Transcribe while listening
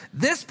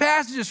This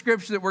passage of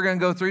scripture that we're going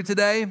to go through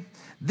today,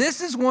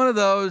 this is one of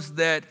those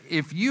that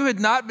if you had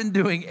not been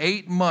doing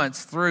 8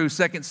 months through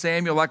 2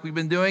 Samuel like we've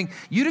been doing,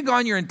 you'd have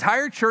gone your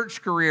entire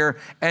church career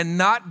and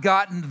not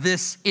gotten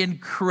this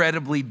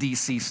incredibly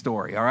DC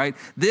story, all right?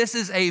 This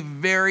is a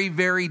very,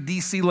 very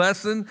DC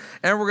lesson,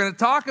 and we're going to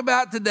talk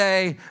about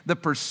today the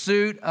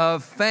pursuit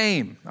of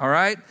fame, all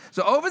right?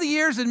 So over the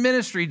years in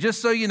ministry,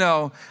 just so you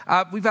know,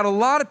 we've had a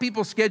lot of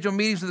people schedule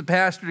meetings with the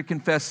pastor to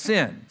confess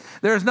sin.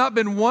 There has not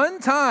been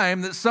one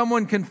time that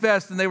someone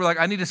confessed and they were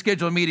like, I need to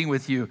schedule a meeting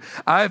with you.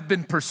 I've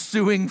been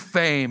pursuing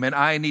fame and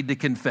I need to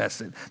confess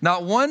it.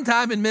 Not one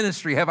time in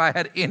ministry have I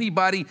had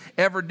anybody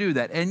ever do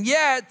that. And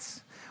yet,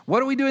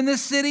 what do we do in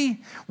this city?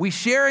 We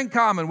share in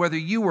common whether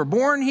you were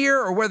born here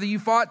or whether you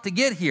fought to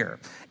get here.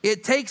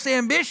 It takes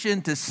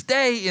ambition to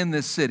stay in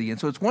this city. And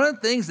so it's one of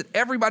the things that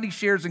everybody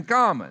shares in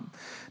common.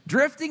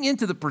 Drifting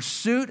into the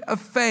pursuit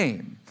of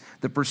fame.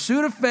 The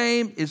pursuit of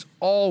fame is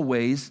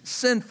always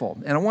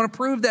sinful. And I want to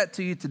prove that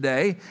to you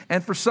today.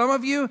 And for some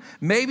of you,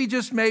 maybe,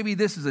 just maybe,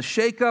 this is a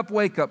shake-up,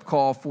 wake-up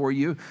call for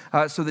you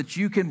so that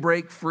you can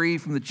break free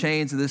from the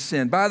chains of this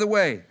sin. By the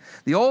way,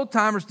 the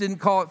old-timers didn't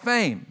call it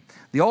fame.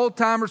 The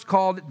old-timers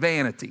called it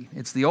vanity.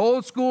 It's the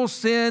old-school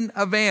sin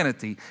of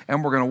vanity.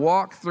 And we're going to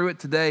walk through it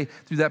today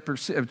through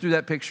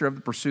that picture of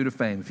the pursuit of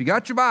fame. If you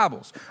got your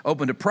Bibles,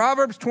 open to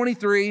Proverbs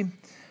 23,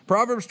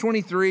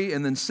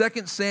 and then 2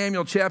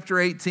 Samuel chapter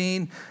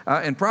 18.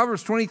 And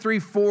Proverbs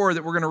 23:4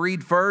 that we're going to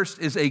read first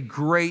is a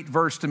great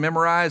verse to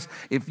memorize.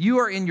 If you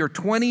are in your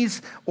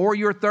 20s or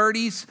your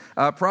 30s,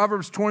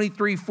 Proverbs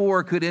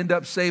 23:4 could end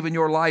up saving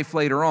your life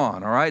later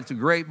on, all right? It's a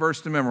great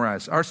verse to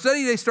memorize. Our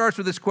study today starts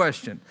with this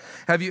question.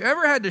 Have you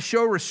ever had to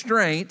show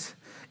restraint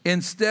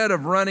instead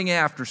of running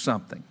after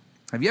something?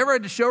 Have you ever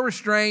had to show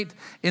restraint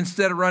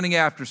instead of running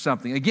after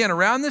something? Again,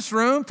 around this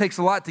room, takes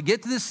a lot to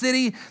get to this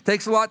city,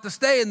 takes a lot to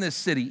stay in this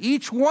city.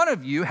 Each one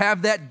of you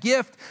have that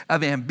gift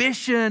of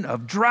ambition,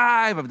 of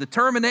drive, of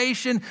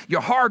determination.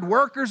 You're hard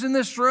workers in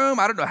this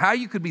room. I don't know how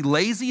you could be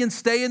lazy and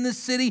stay in this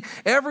city.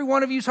 Every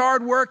one of you is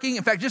hardworking.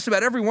 In fact, just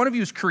about every one of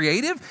you is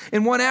creative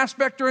in one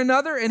aspect or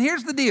another. And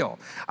here's the deal.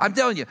 I'm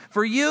telling you,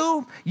 for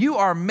you, you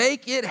are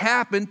make it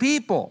happen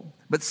people.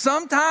 But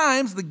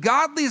sometimes the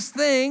godliest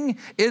thing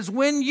is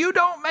when you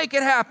don't make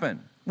it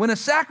happen. When a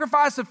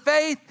sacrifice of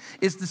faith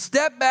is to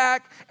step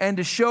back and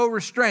to show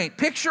restraint.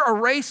 Picture a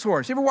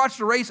racehorse. You ever watched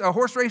a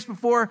horse race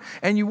before?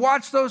 And you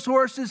watch those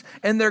horses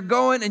and they're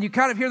going and you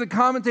kind of hear the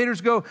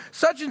commentators go,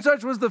 such and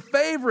such was the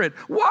favorite.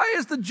 Why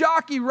is the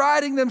jockey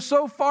riding them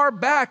so far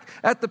back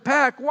at the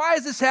pack? Why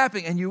is this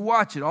happening? And you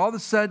watch it. All of a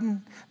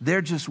sudden,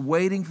 they're just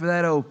waiting for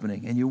that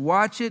opening. And you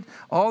watch it.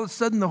 All of a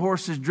sudden, the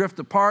horses drift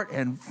apart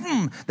and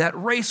that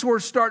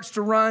racehorse starts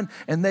to run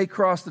and they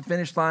cross the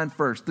finish line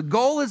first. The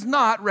goal is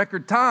not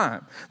record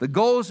time. The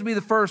goal is to be the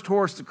first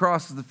horse that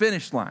crosses the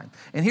finish line.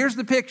 And here's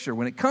the picture.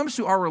 When it comes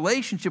to our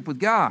relationship with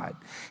God,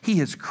 He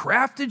has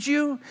crafted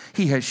you.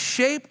 He has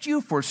shaped you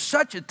for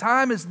such a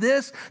time as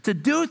this to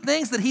do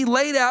things that He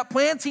laid out,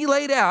 plans He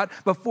laid out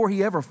before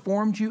He ever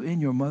formed you in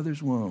your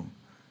mother's womb.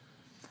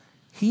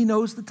 He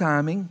knows the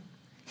timing.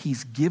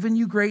 He's given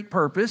you great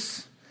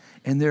purpose.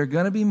 And there are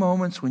going to be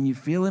moments when you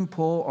feel Him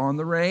pull on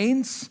the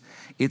reins.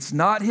 It's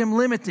not Him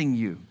limiting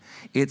you.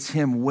 It's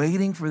Him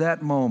waiting for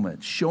that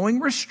moment, showing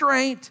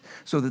restraint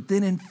so that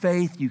then in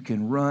faith you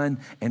can run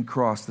and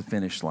cross the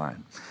finish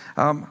line.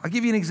 I'll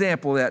give you an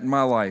example of that in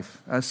my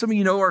life. Some of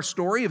you know our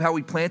story of how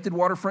we planted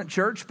Waterfront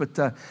Church, but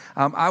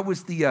I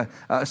was the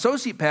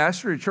associate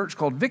pastor at a church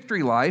called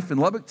Victory Life in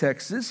Lubbock,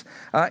 Texas.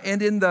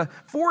 And in the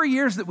 4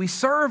 years that we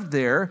served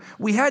there,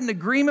 we had an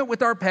agreement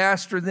with our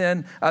pastor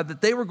then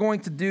that they were going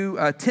to do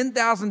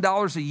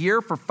 $10,000 a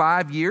year for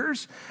 5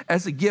 years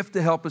as a gift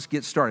to help us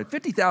get started.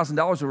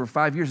 $50,000 over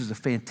 5 years is a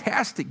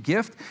fantastic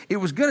gift. It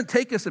was going to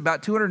take us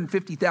about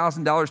 $250,000,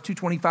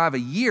 $225,000 a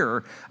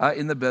year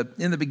in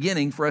the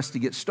beginning for us to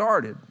get started.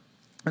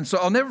 And so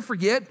I'll never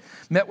forget,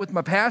 met with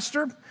my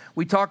pastor.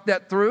 We talked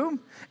that through.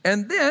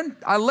 And then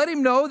I let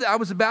him know that I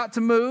was about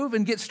to move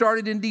and get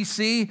started in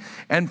D.C.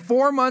 And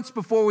 4 months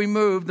before we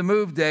moved, the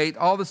move date,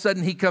 all of a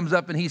sudden he comes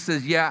up and he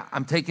says, yeah,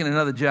 I'm taking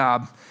another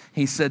job.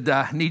 He said,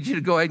 I need you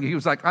to go ahead. He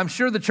was like, I'm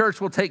sure the church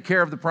will take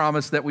care of the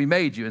promise that we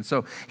made you. And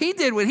so he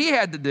did what he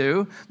had to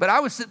do. But I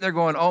was sitting there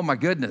going, oh my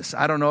goodness,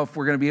 I don't know if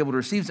we're going to be able to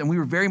receive this. And we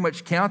were very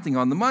much counting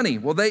on the money.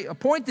 Well, they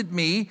appointed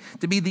me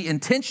to be the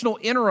intentional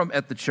interim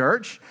at the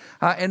church.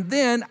 And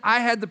then I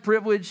had the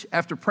privilege,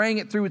 after praying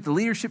it through with the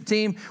leadership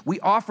team,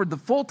 we offered the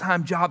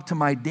full-time job to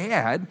my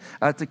dad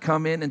to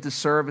come in and to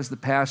serve as the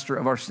pastor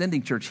of our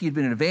sending church. He had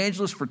been an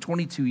evangelist for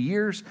 22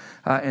 years.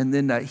 And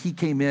then he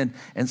came in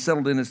and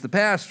settled in as the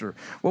pastor.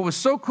 What was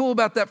so cool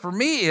about that for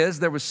me is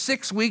there was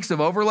 6 weeks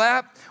of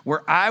overlap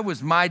where I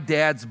was my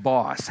dad's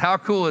boss. How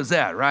cool is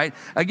that, right?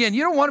 Again,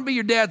 you don't want to be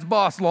your dad's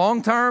boss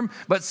long term,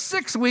 but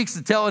 6 weeks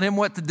of telling him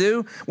what to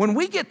do. When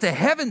we get to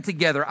heaven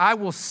together, I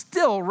will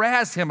still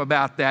razz him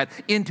about that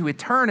into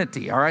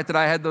eternity, all right, that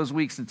I had those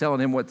weeks of telling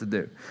him what to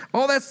do.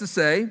 All that's to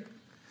say,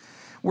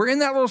 we're in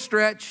that little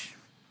stretch,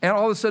 and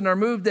all of a sudden our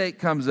move date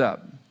comes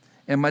up.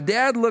 And my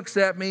dad looks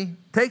at me,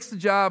 takes the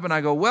job, and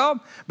I go, well,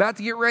 about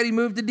to get ready,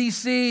 move to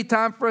D.C.,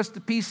 time for us to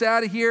peace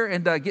out of here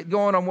and get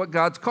going on what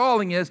God's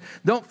calling is.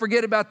 Don't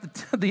forget about the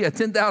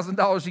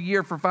 $10,000 a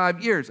year for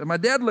 5 years. And my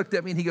dad looked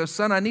at me and he goes,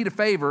 son, I need a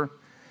favor.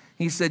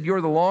 He said, you're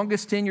the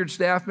longest tenured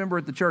staff member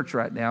at the church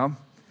right now.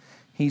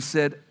 He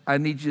said, I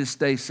need you to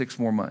stay 6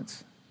 more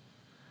months.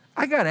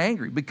 I got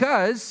angry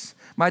because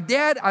my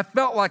dad, I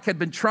felt like, had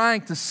been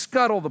trying to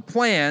scuttle the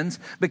plans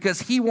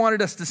because he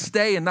wanted us to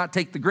stay and not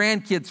take the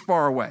grandkids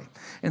far away.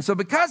 And so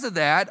because of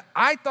that,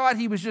 I thought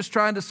he was just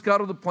trying to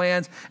scuttle the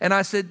plans. And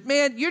I said,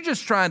 man, you're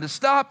just trying to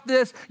stop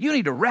this. You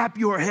need to wrap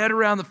your head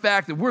around the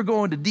fact that we're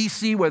going to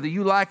D.C. whether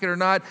you like it or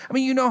not. I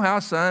mean, you know how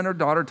a son or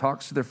daughter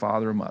talks to their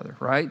father or mother,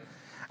 right?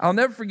 I'll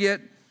never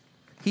forget,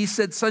 he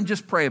said, son,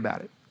 just pray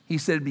about it. He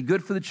said it'd be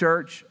good for the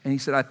church. And he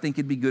said, I think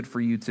it'd be good for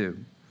you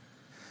too.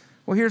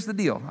 Well, here's the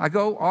deal.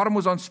 Autumn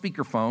was on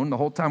speakerphone the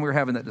whole time we were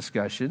having that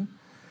discussion.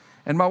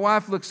 And my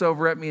wife looks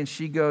over at me and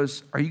she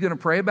goes, are you going to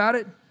pray about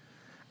it?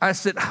 I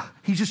said,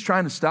 he's just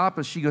trying to stop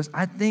us. She goes,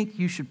 I think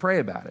you should pray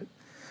about it.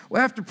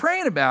 Well, after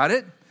praying about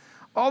it,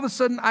 all of a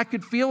sudden I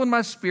could feel in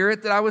my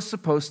spirit that I was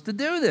supposed to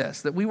do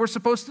this, that we were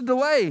supposed to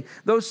delay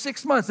those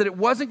 6 months, that it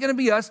wasn't going to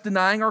be us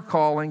denying our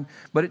calling,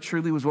 but it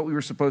truly was what we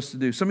were supposed to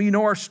do. Some of you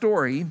know our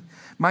story.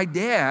 My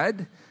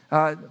dad,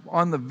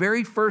 on the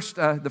very first,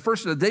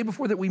 the day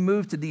before that we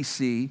moved to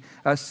D.C.,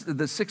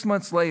 the 6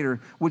 months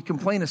later, would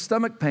complain of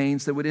stomach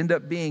pains that would end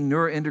up being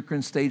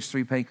neuroendocrine stage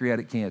 3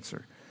 pancreatic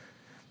cancer.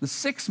 The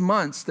 6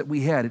 months that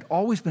we had, it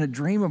always been a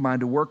dream of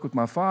mine to work with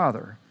my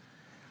father.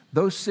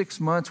 Those 6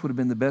 months would have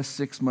been the best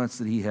 6 months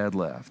that he had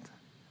left.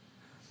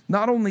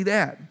 Not only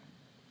that,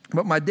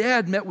 but my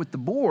dad met with the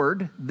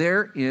board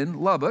there in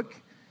Lubbock,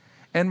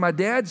 and my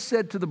dad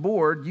said to the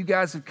board, you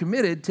guys have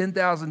committed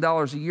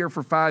 $10,000 a year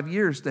for 5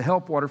 years to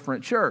help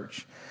Waterfront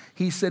Church.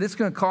 He said, it's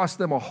going to cost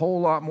them a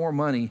whole lot more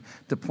money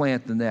to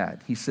plant than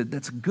that. He said,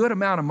 that's a good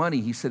amount of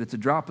money. He said, it's a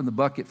drop in the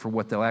bucket for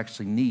what they'll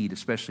actually need,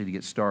 especially to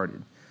get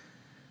started.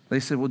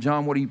 They said, well,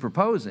 John, what are you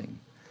proposing?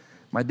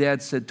 My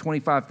dad said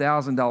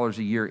 $25,000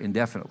 a year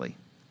indefinitely.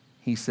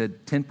 He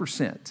said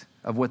 10%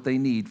 of what they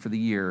need for the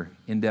year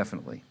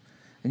indefinitely.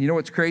 And you know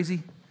what's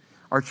crazy?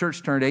 Our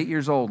church turned 8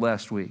 years old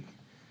last week.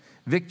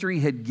 Victory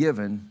had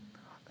given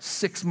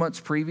 6 months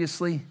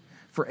previously.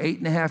 For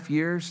 8.5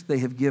 years, they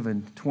have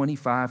given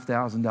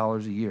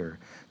 $25,000 a year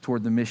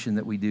toward the mission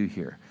that we do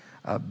here,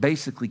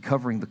 basically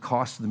covering the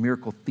cost of the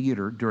Miracle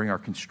Theater during our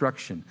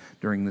construction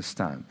during this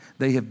time.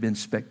 They have been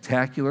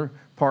spectacular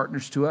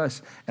partners to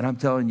us, and I'm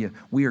telling you,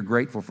 we are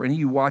grateful. For any of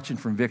you watching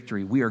from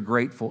Victory, we are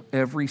grateful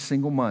every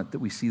single month that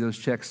we see those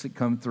checks that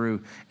come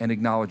through and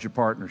acknowledge your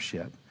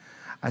partnership.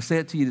 I say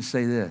it to you to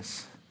say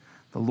this.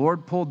 The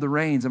Lord pulled the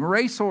reins. I'm a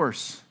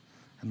racehorse.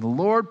 And the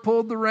Lord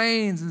pulled the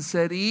reins and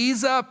said,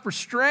 ease up,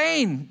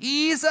 restrain,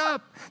 ease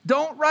up,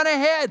 don't run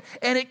ahead.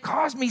 And it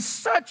caused me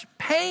such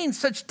pain,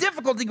 such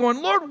difficulty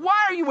going, Lord,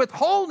 why are you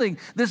withholding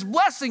this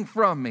blessing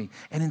from me?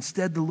 And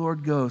instead the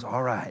Lord goes,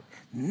 all right,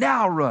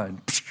 now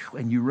run.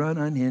 And you run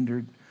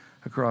unhindered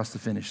across the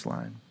finish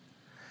line.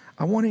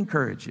 I want to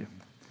encourage you.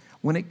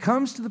 When it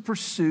comes to the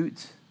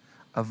pursuit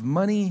of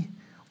money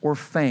or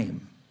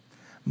fame,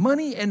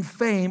 money and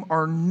fame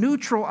are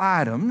neutral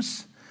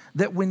items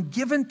that when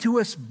given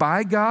to us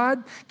by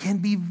God can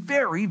be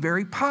very,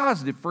 very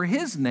positive for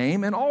His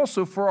name and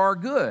also for our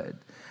good.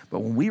 But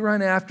when we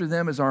run after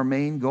them as our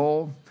main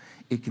goal,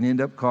 it can end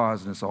up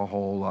causing us a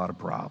whole lot of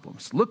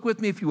problems. Look with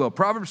me, if you will,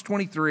 Proverbs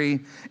 23,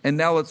 and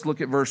now let's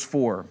look at verse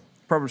 4.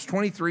 Proverbs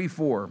 23,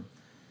 4.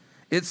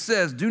 It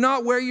says, do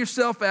not wear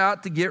yourself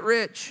out to get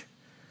rich.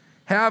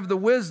 Have the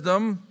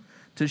wisdom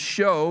to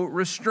show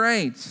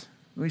restraint.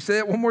 Let me say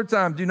that one more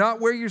time. Do not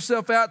wear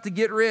yourself out to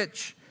get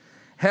rich.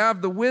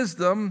 Have the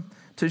wisdom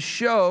to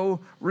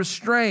show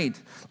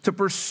restraint. To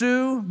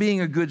pursue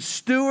being a good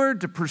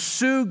steward, to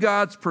pursue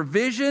God's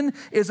provision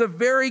is a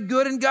very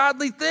good and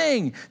godly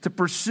thing. To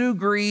pursue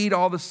greed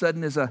all of a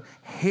sudden is a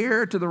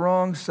hair to the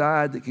wrong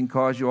side that can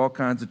cause you all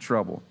kinds of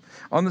trouble.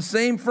 On the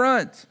same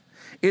front,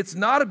 it's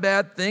not a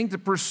bad thing to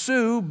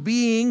pursue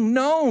being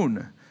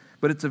known,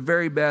 but it's a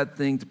very bad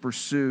thing to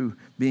pursue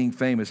being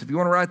famous. If you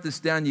want to write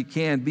this down, you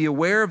can. Be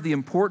aware of the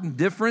important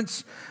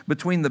difference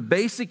between the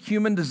basic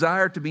human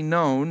desire to be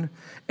known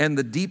and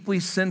the deeply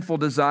sinful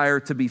desire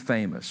to be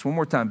famous. One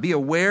more time. Be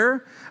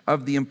aware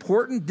of the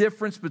important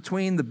difference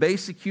between the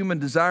basic human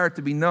desire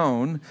to be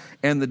known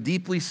and the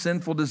deeply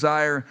sinful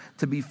desire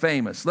to be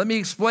famous. Let me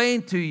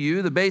explain to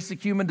you the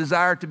basic human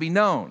desire to be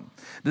known.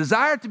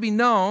 Desire to be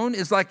known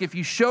is like if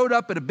you showed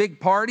up at a big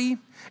party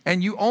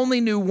and you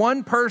only knew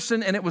one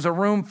person and it was a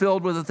room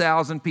filled with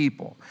 1,000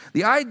 people.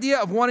 The idea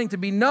of wanting to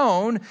be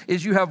known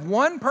is you have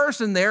one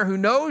person there who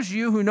knows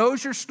you, who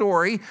knows your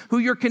story, who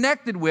you're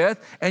connected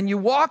with, and you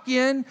walk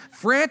in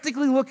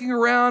frantically looking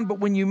around, but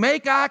when you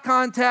make eye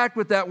contact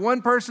with that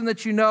one person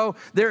that you know,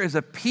 there is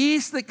a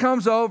peace that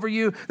comes over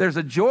you. There's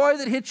a joy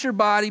that hits your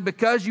body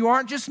because you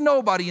aren't just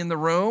nobody in the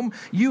room,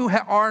 you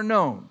are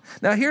known.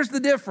 Now here's the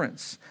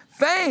difference.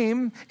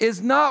 Fame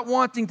is not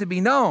wanting to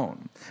be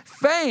known.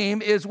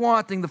 Fame is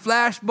wanting the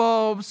flash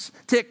bulbs,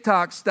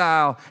 TikTok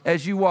style,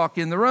 as you walk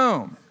in the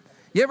room.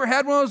 You ever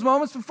had one of those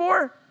moments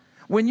before?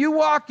 When you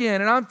walk in,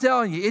 and I'm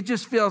telling you, it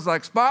just feels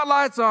like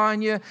spotlights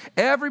on you.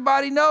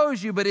 Everybody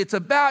knows you, but it's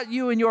about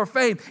you and your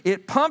fame.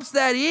 It pumps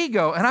that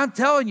ego, and I'm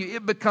telling you,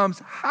 it becomes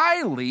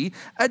highly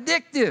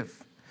addictive.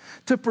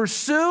 To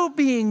pursue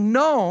being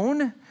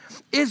known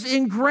is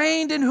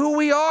ingrained in who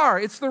we are.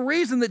 It's the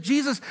reason that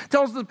Jesus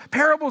tells the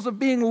parables of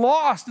being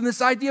lost and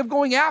this idea of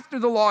going after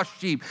the lost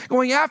sheep,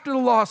 going after the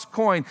lost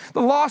coin,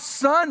 the lost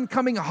son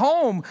coming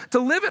home to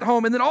live at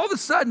home. And then all of a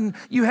sudden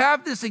you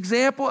have this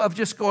example of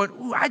just going,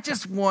 ooh, I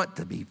just want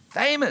to be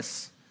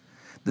famous.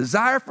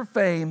 Desire for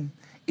fame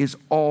is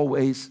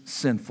always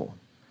sinful.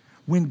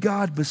 When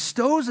God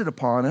bestows it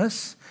upon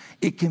us,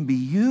 it can be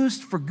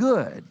used for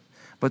good,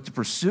 but to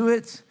pursue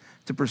it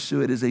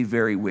is a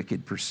very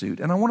wicked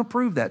pursuit. And I want to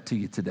prove that to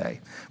you today.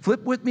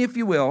 Flip with me, if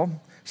you will,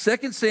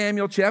 2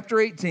 Samuel chapter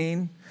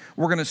 18.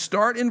 We're going to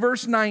start in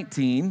verse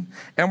 19,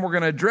 and we're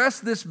going to address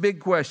this big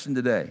question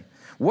today.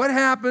 What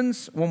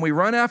happens when we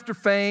run after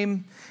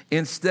fame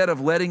instead of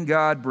letting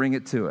God bring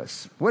it to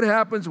us? What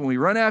happens when we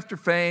run after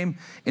fame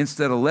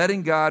instead of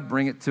letting God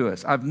bring it to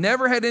us? I've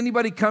never had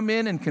anybody come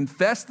in and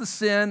confess the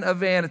sin of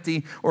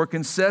vanity or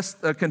confess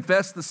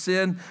the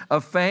sin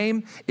of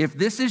fame. If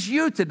this is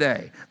you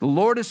today, the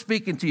Lord is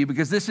speaking to you,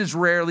 because this is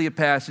rarely a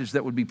passage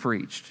that would be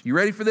preached. You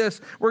ready for this?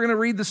 We're going to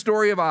read the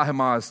story of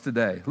Ahimaaz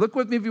today. Look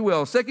with me, if you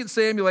will, 2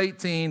 Samuel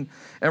 18,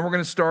 and we're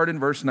going to start in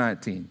verse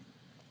 19.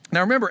 Now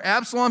remember,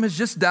 Absalom has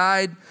just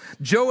died.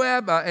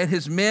 Joab and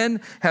his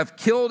men have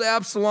killed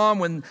Absalom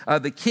when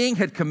the king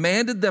had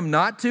commanded them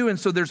not to. And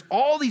so there's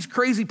all these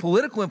crazy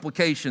political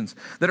implications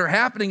that are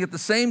happening at the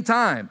same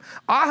time.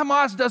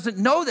 Ahimaaz doesn't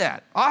know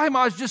that.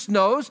 Ahimaaz just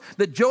knows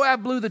that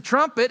Joab blew the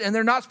trumpet and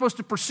they're not supposed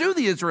to pursue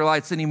the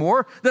Israelites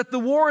anymore, that the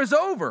war is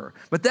over.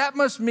 But that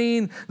must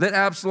mean that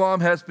Absalom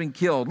has been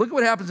killed. Look at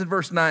what happens in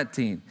verse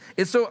 19.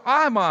 And so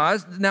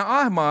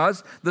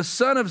Ahimaaz, the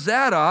son of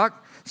Zadok,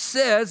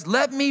 says,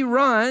 let me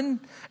run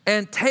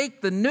and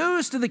take the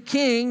news to the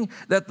king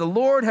that the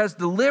Lord has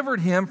delivered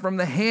him from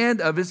the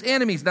hand of his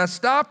enemies. Now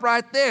stop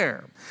right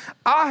there.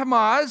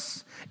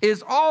 Ahimaaz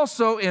is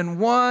also in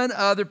one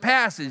other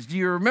passage. Do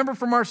you remember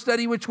from our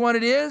study which one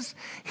it is?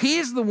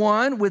 He's the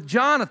one with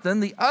Jonathan,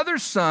 the other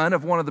son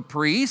of one of the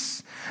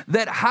priests,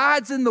 that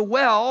hides in the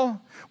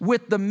well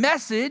with the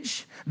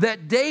message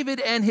that David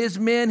and his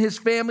men, his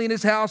family and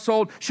his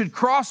household should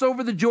cross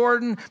over the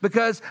Jordan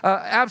because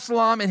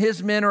Absalom and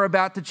his men are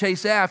about to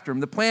chase after him.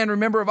 The plan,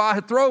 remember, of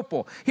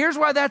Ahithophel. Here's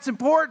why that's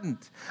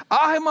important.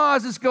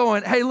 Ahimaaz is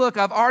going, hey, look,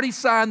 I've already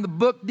signed the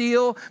book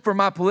deal for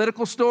my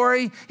political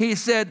story. He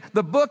said,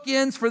 the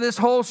bookends for this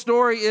whole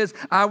story is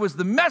I was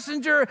the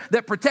messenger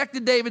that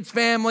protected David's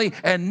family,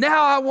 and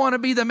now I want to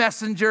be the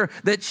messenger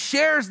that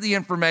shares the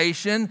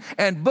information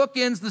and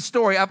bookends the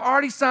story. I've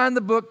already signed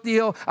the book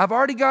deal. I've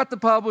already got the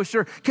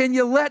publisher. Can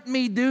you let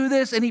me do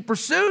this? And he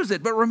pursues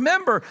it. But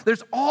remember,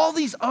 there's all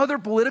these other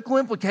political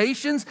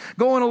implications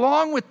going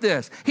along with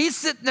this. He's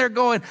sitting there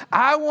going,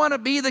 I want to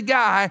be the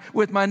guy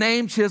with my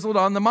name chiseled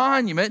on the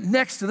monument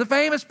next to the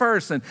famous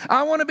person.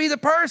 I want to be the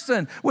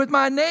person with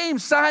my name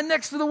signed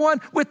next to the one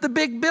with the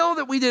big bill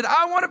that we did.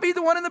 I want to be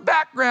the one in the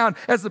background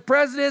as the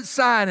president's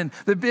signing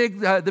the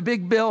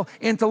big bill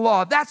into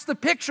law. That's the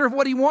picture of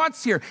what he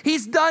wants here.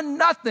 He's done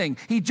nothing.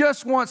 He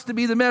just wants to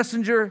be the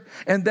messenger,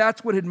 and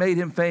that's what had made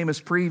him famous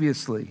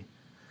previously.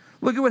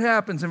 Look at what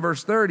happens in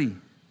verse 30.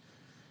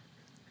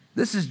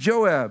 This is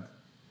Joab.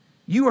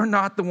 You are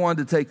not the one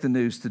to take the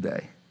news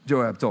today,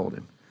 Joab told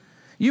him.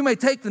 You may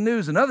take the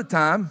news another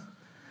time,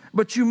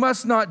 but you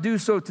must not do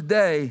so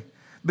today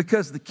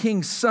because the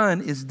king's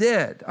son is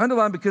dead.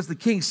 Underline, because the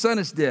king's son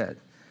is dead.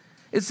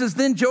 It says,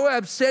 then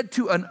Joab said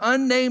to an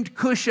unnamed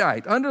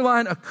Cushite,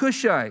 underline a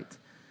Cushite,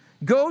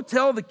 go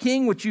tell the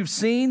king what you've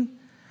seen.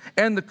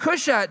 And the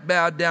Cushite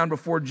bowed down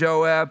before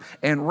Joab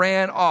and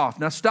ran off.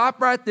 Now stop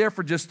right there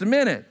for just a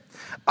minute.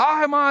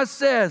 Ahimaaz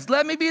says,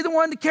 let me be the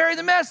one to carry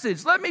the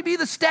message. Let me be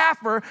the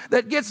staffer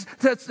that gets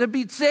to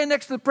be standing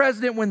next to the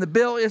president when the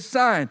bill is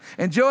signed.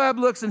 And Joab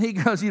looks and he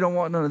goes, you don't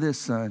want none of this,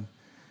 son.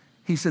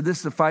 He said, this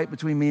is a fight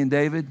between me and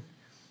David.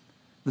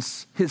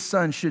 His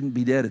son shouldn't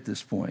be dead at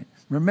this point.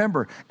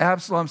 Remember,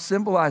 Absalom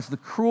symbolized the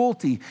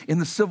cruelty in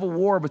the civil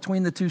war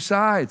between the two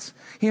sides.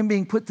 Him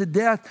being put to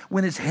death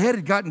when his head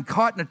had gotten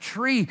caught in a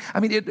tree. I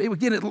mean,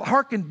 it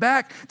harkened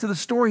back to the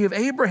story of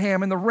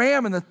Abraham and the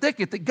ram in the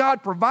thicket that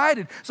God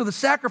provided so the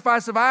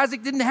sacrifice of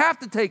Isaac didn't have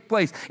to take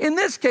place. In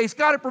this case,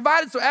 God had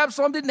provided so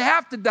Absalom didn't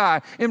have to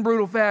die in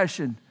brutal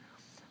fashion.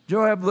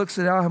 Joab looks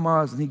at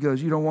Ahimaaz and he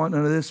goes, you don't want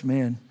none of this,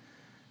 man.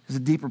 There's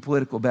a deeper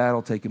political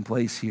battle taking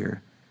place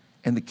here,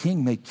 and the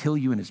king may kill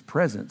you in his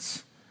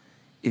presence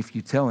if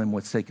you tell him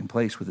what's taking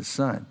place with his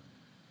son.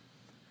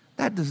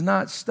 That does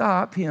not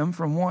stop him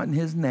from wanting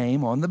his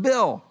name on the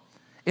bill.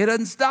 It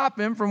doesn't stop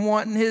him from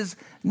wanting his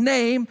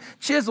name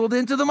chiseled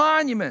into the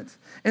monument.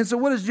 And so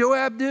what does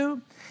Joab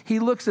do? He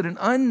looks at an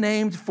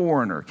unnamed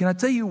foreigner. Can I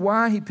tell you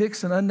why he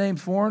picks an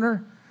unnamed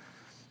foreigner?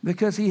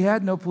 Because he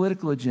had no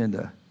political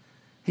agenda.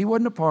 He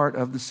wasn't a part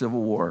of the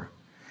Civil War.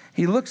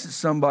 He looks at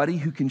somebody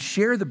who can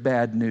share the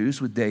bad news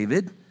with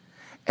David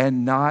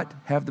and not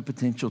have the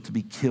potential to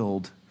be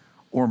killed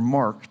or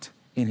marked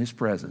in his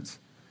presence.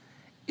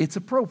 It's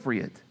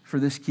appropriate for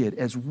this kid.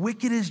 As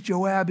wicked as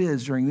Joab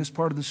is during this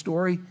part of the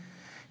story,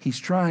 he's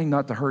trying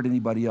not to hurt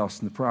anybody else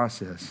in the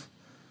process.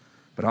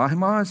 But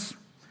Ahimaaz,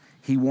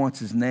 he wants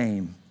his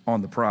name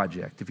on the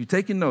project. If you're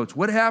taking notes,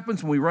 what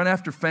happens when we run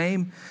after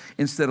fame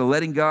instead of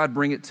letting God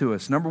bring it to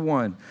us? Number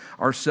one,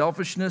 our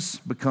selfishness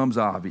becomes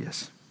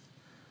obvious.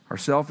 Our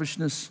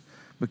selfishness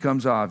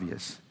becomes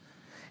obvious.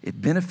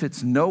 It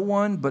benefits no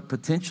one but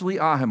potentially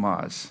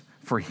Ahimaaz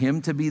for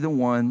him to be the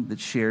one that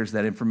shares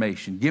that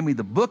information. Give me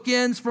the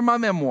bookends for my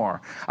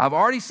memoir. I've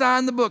already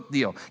signed the book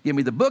deal. Give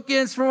me the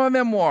bookends for my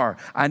memoir.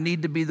 I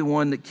need to be the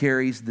one that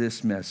carries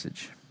this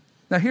message.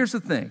 Now, here's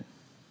the thing.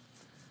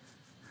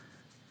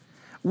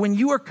 When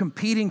you are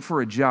competing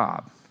for a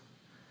job,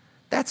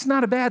 that's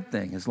not a bad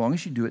thing as long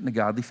as you do it in a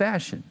godly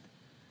fashion.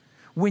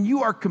 When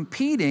you are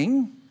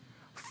competing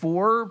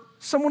for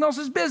someone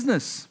else's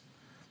business,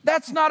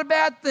 that's not a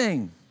bad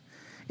thing.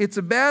 It's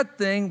a bad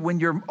thing when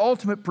your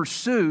ultimate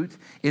pursuit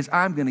is,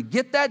 I'm going to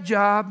get that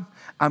job,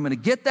 I'm going to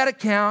get that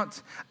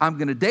account, I'm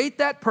going to date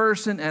that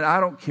person, and I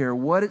don't care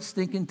what it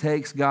stinking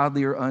takes,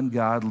 godly or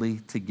ungodly,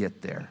 to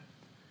get there.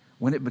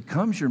 When it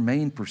becomes your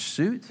main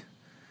pursuit,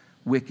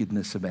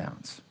 wickedness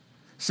abounds.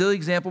 Silly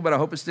example, but I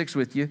hope it sticks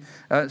with you.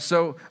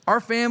 So our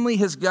family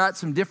has got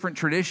some different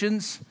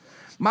traditions.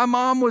 My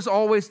mom was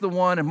always the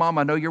one, and Mom,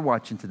 I know you're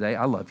watching today.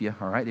 I love you,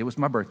 all right? It was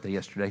my birthday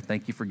yesterday.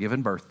 Thank you for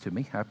giving birth to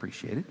me. I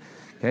appreciate it,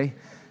 okay?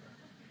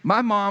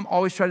 My mom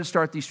always tried to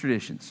start these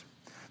traditions.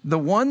 The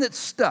one that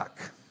stuck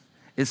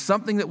is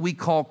something that we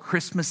call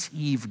Christmas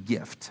Eve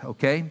gift,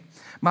 okay?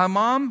 My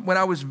mom, when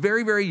I was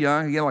very, very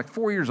young, again, like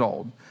 4 years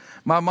old,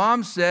 my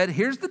mom said,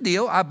 here's the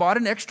deal. I bought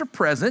an extra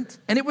present,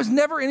 and it was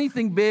never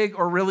anything big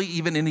or really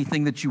even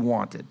anything that you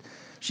wanted.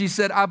 She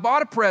said, I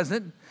bought a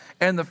present,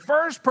 and the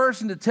first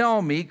person to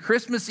tell me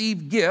Christmas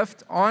Eve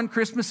gift on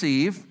Christmas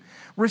Eve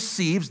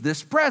receives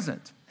this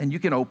present, and you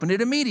can open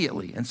it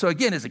immediately. And so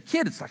again, as a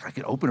kid, it's like I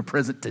could open a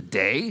present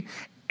today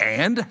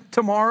and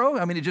tomorrow.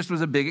 I mean, it just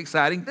was a big,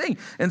 exciting thing.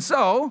 And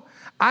so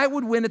I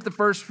would win it the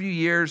first few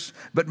years,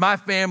 but my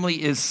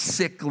family is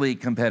sickly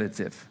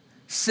competitive.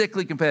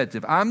 Sickly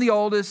competitive. I'm the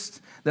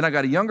oldest. Then I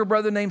got a younger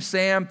brother named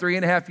Sam,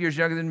 3.5 years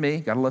younger than me.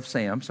 Gotta love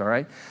Sam's, all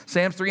right?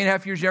 Sam's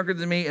 3.5 years younger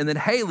than me. And then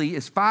Haley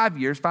is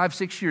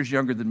 6 years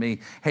younger than me.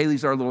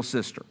 Haley's our little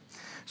sister.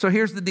 So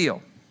here's the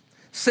deal.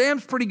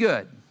 Sam's pretty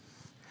good.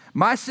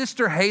 My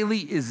sister Haley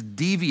is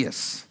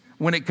devious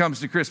when it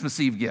comes to Christmas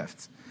Eve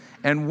gifts.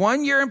 And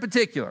one year in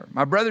particular,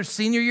 my brother's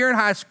senior year in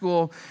high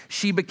school,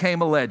 she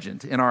became a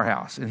legend in our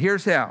house. And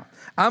here's how.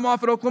 I'm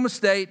off at Oklahoma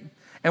State.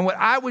 And what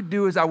I would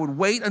do is I would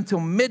wait until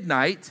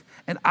midnight,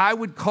 and I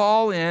would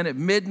call in at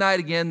midnight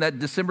again, that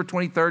December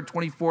 23rd,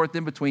 24th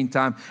in between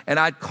time, and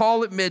I'd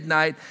call at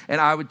midnight, and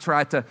I would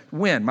try to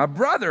win. My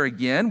brother,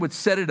 again, would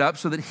set it up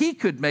so that he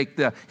could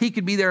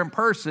be there in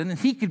person, and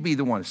he could be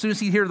the one. As soon as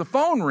he'd hear the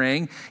phone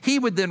ring, he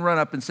would then run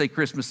up and say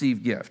Christmas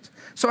Eve gift.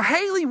 So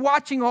Haley,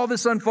 watching all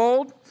this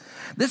unfold,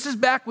 this is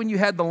back when you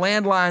had the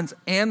landlines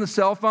and the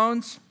cell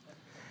phones.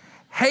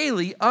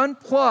 Haley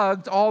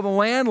unplugged all the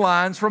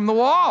landlines from the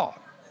wall.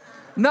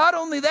 Not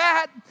only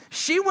that,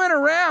 she went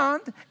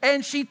around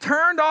and she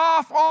turned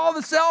off all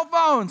the cell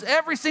phones,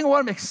 every single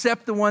one of them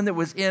except the one that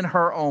was in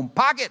her own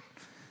pocket.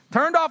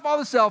 Turned off all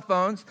the cell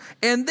phones.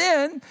 And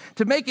then,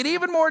 to make it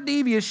even more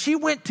devious, she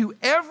went to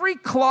every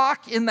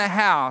clock in the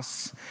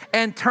house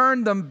and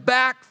turned them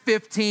back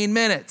 15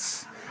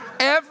 minutes.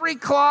 Every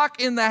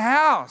clock in the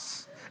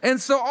house. And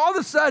so all of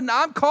a sudden,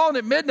 I'm calling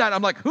at midnight.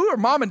 I'm like, who are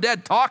Mom and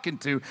Dad talking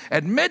to?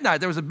 At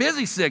midnight, there was a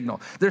busy signal.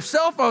 Their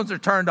cell phones are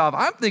turned off.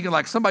 I'm thinking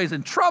like somebody's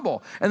in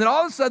trouble. And then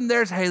all of a sudden,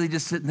 there's Haley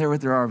just sitting there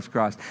with her arms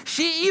crossed.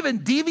 She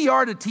even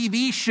DVR'd a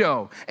TV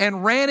show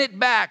and ran it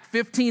back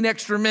 15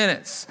 extra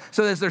minutes.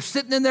 So as they're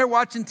sitting in there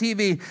watching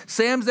TV,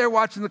 Sam's there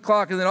watching the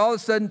clock, and then all of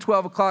a sudden,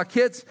 12 o'clock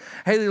hits.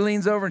 Haley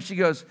leans over and she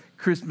goes,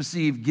 Christmas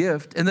Eve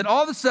gift. And then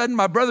all of a sudden,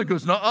 my brother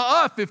goes,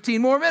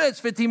 15 more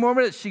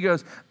minutes. She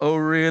goes, oh,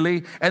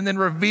 really? And then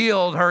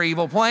revealed her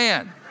evil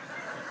plan.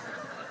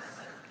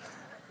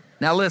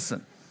 Now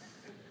listen,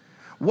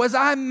 was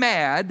I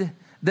mad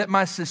that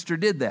my sister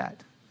did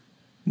that?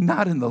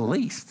 Not in the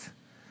least.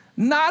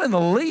 Not in the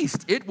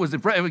least. It was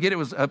impressive. Again, it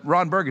was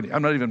Ron Burgundy.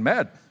 I'm not even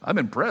mad. I'm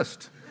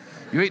impressed.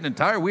 You ate an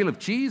entire wheel of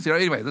cheese?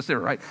 Anyway, that's it,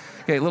 right?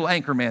 Okay, a little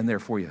anchor man there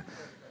for you.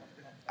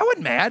 I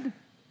wasn't mad.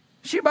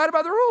 She abided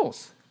by the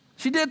rules.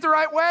 She did it the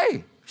right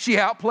way. She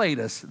outplayed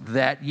us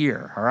that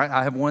year, all right?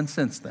 I have one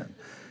since then.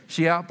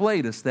 She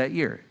outplayed us that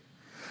year.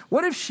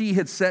 What if she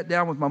had sat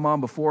down with my mom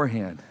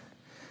beforehand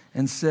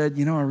and said,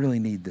 I really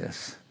need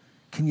this.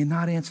 Can you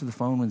not answer the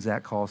phone when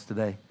Zach calls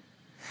today?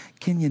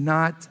 Can you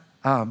not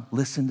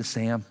listen to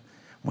Sam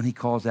when he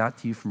calls out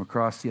to you from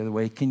across the other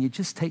way? Can you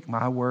just take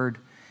my word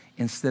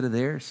instead of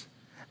theirs?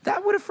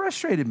 That would have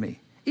frustrated me,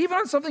 even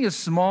on something as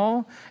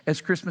small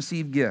as Christmas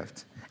Eve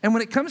gift. And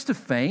when it comes to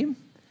fame,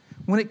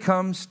 when it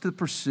comes to the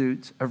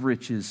pursuit of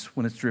riches,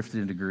 when it's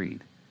drifted into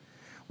greed,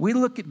 We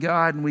look at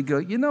God and we go,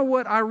 you know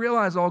what? I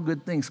realize all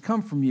good things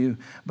come from you,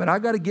 but I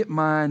got to get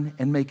mine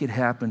and make it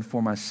happen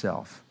for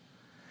myself.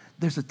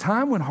 There's a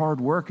time when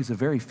hard work is a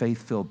very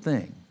faith-filled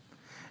thing.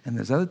 And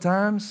there's other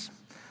times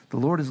the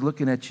Lord is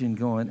looking at you and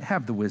going,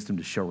 have the wisdom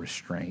to show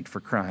restraint, for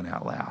crying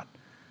out loud.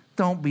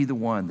 Don't be the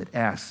one that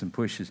asks and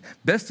pushes.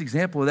 Best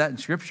example of that in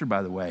Scripture,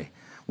 by the way.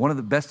 One of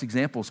the best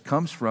examples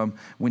comes from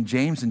when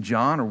James and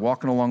John are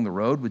walking along the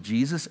road with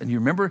Jesus. And you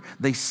remember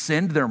they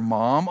send their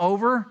mom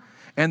over?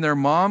 And their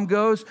mom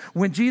goes,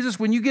 when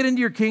you get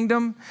into your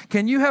kingdom,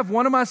 can you have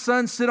one of my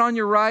sons sit on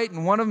your right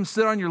and one of them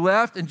sit on your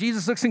left? And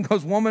Jesus looks and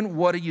goes, woman,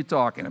 what are you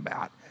talking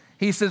about?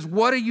 He says,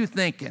 what are you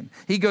thinking?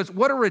 He goes,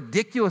 what a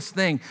ridiculous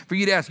thing for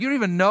you to ask. You don't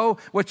even know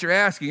what you're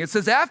asking. It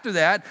says after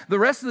that, the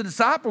rest of the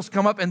disciples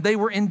come up and they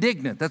were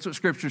indignant. That's what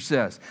Scripture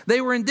says.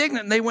 They were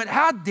indignant and they went,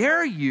 how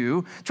dare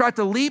you try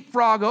to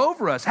leapfrog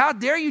over us? How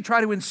dare you try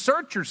to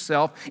insert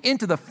yourself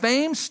into the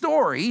fame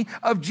story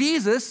of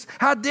Jesus?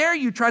 How dare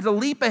you try to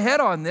leap ahead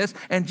on this?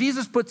 And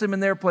Jesus puts them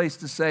in their place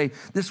to say,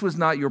 this was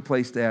not your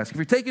place to ask. If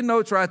you're taking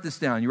notes, write this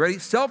down. You ready?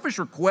 Selfish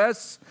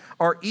requests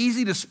are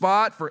easy to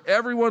spot for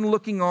everyone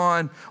looking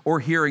on or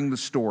hearing the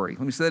story.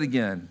 Let me say that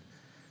again.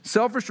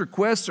 Selfish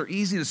requests are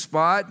easy to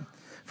spot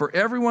for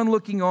everyone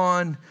looking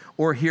on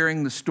or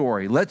hearing the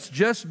story. Let's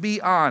just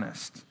be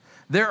honest.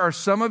 There are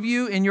some of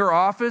you in your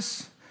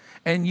office,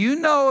 and you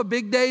know a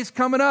big day's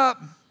coming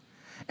up,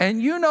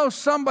 and you know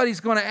somebody's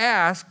going to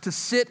ask to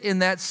sit in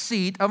that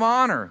seat of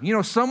honor. You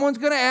know someone's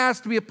going to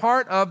ask to be a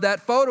part of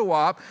that photo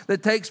op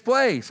that takes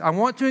place. I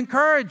want to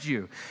encourage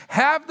you.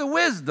 Have the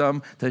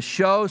wisdom to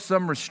show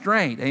some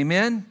restraint.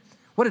 Amen?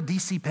 What a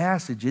DC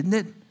passage, isn't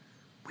it?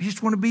 We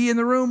just want to be in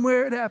the room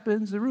where it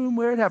happens, the room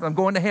where it happens. I'm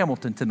going to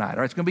Hamilton tonight, all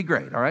right? It's going to be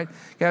great, all right?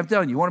 Okay, I'm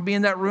telling you, you want to be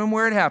in that room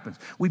where it happens.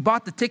 We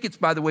bought the tickets,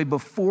 by the way,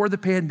 before the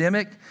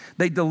pandemic.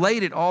 They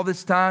delayed it all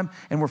this time,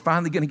 and we're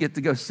finally going to get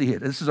to go see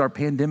it. This is our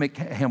pandemic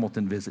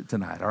Hamilton visit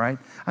tonight, all right?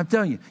 I'm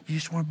telling you, you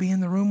just want to be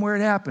in the room where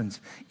it happens.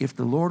 If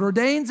the Lord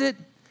ordains it,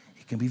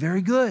 it can be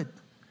very good.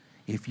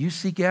 If you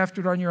seek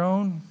after it on your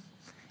own,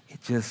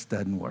 it just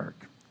doesn't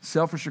work.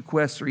 Selfish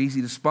requests are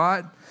easy to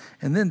spot,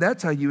 and then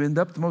that's how you end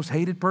up the most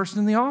hated person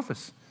in the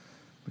office,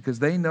 because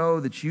they know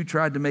that you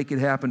tried to make it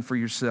happen for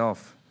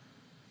yourself.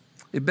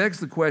 It begs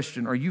the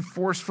question, are you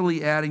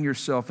forcefully adding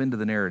yourself into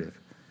the narrative?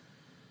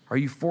 Are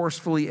you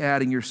forcefully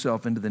adding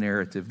yourself into the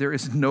narrative? There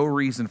is no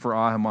reason for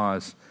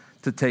Ahimaaz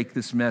to take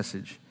this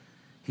message.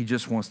 He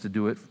just wants to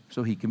do it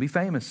so he can be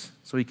famous,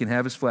 so he can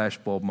have his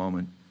flashbulb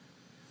moment.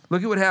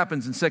 Look at what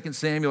happens in 2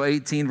 Samuel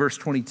 18, verse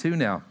 22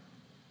 now.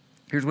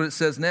 Here's what it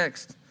says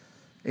next.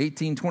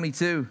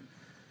 18:22.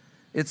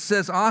 It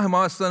says,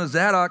 Ahimaaz, son of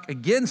Zadok,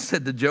 again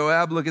said to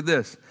Joab, look at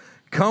this,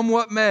 come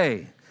what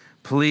may,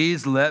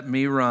 please let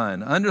me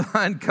run.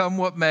 Underline, come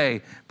what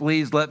may,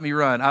 please let me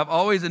run. I've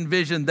always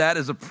envisioned that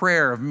as a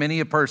prayer of many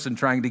a person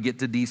trying to get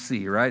to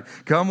D.C., right?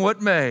 Come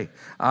what may,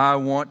 I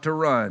want to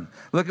run.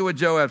 Look at what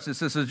Joab says.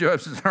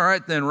 Joab says, all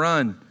right, then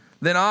run.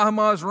 Then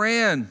Ahimaaz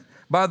ran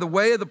by the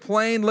way of the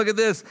plain, look at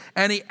this,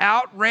 and he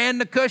outran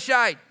the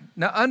Cushite.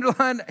 Now,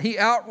 underline, he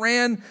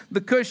outran the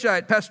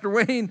Cushite. Pastor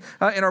Wayne,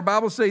 in our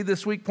Bible study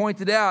this week,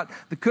 pointed out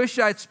the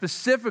Cushites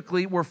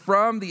specifically were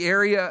from the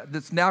area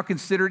that's now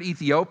considered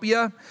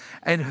Ethiopia.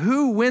 And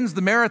who wins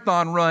the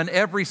marathon run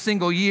every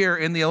single year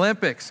in the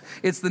Olympics?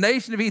 It's the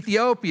nation of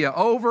Ethiopia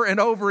over and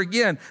over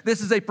again.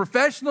 This is a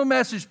professional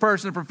message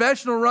person, a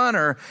professional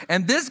runner,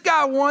 and this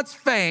guy wants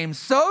fame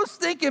so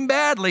stinking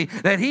badly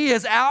that he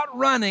is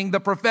outrunning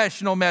the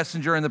professional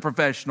messenger and the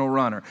professional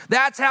runner.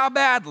 That's how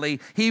badly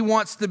he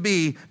wants to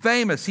be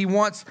famous. He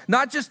wants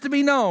not just to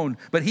be known,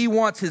 but he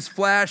wants his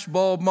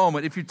flashbulb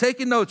moment. If you're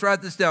taking notes,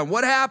 write this down.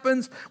 What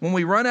happens when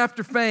we run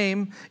after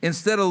fame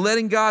instead of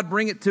letting God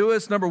bring it to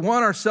us? Number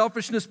one, our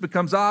selfishness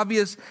becomes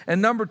obvious.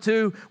 And number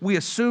two, we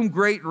assume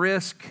great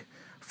risk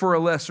for a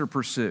lesser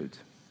pursuit.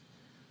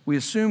 We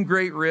assume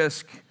great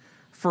risk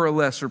for a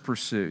lesser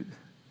pursuit.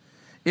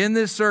 In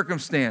this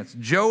circumstance,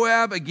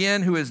 Joab,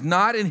 again, who is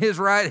not in his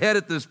right head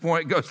at this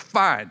point, goes,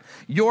 fine,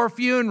 your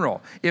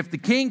funeral. If the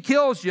king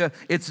kills you,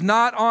 it's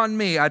not on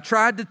me. I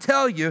tried to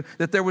tell you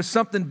that there was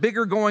something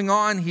bigger going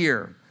on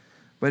here.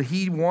 But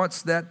he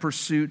wants that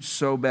pursuit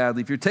so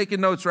badly. If you're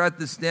taking notes, write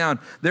this down.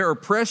 There are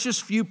precious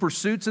few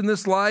pursuits in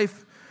this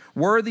life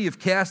worthy of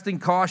casting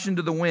caution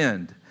to the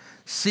wind.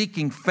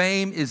 Seeking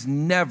fame is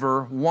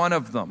never one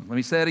of them. Let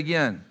me say it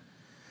again.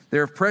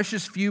 There are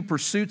precious few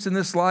pursuits in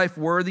this life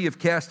worthy of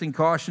casting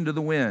caution to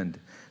the wind.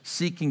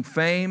 Seeking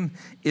fame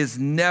is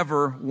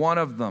never one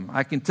of them.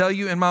 I can tell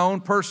you in my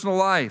own personal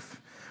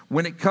life,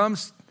 when it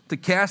comes to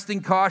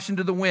casting caution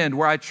to the wind,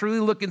 where I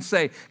truly look and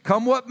say,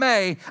 come what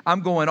may,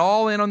 I'm going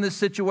all in on this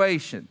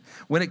situation.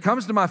 When it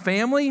comes to my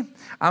family,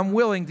 I'm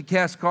willing to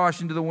cast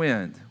caution to the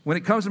wind. When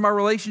it comes to my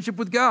relationship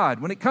with God,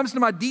 when it comes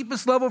to my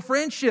deepest level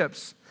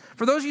friendships,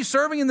 for those of you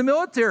serving in the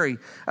military,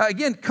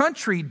 again,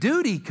 country,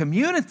 duty,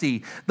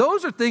 community,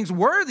 those are things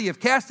worthy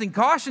of casting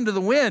caution to the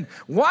wind.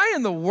 Why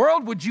in the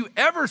world would you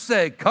ever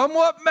say, come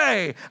what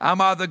may, I'm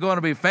either going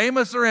to be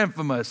famous or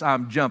infamous?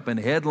 I'm jumping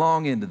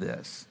headlong into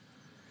this.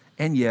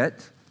 And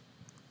yet,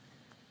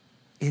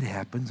 It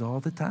happens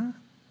all the time.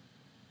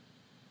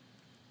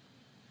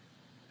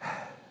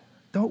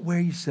 Don't wear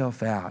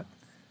yourself out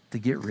to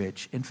get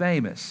rich and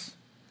famous.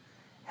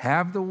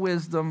 Have the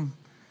wisdom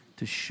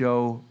to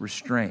show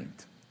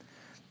restraint.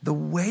 The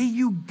way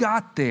you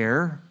got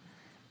there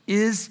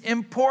is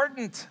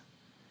important.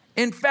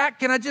 In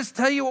fact, can I just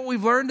tell you what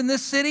we've learned in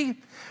this city?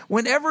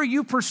 Whenever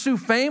you pursue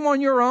fame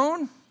on your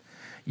own,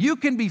 you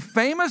can be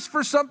famous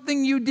for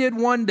something you did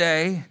one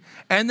day,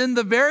 and then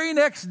the very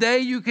next day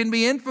you can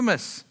be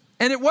infamous.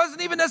 And it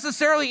wasn't even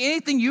necessarily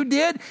anything you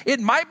did. It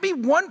might be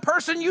one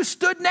person you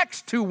stood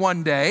next to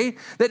one day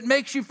that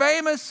makes you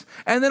famous.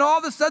 And then all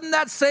of a sudden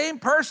that same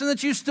person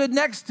that you stood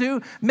next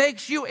to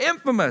makes you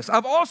infamous.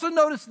 I've also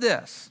noticed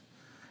this.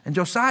 And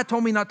Josiah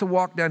told me not to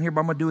walk down here,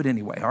 but I'm going to do it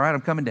anyway. All right,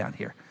 I'm coming down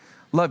here.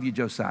 Love you,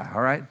 Josiah,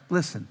 all right?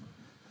 Listen.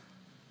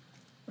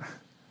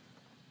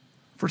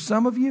 For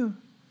some of you,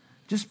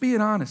 just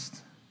being honest,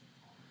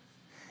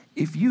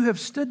 if you have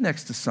stood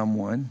next to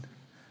someone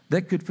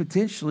that could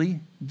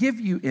potentially give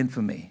you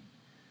infamy,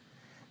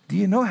 do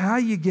you know how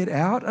you get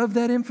out of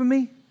that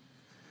infamy?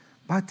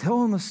 By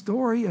telling the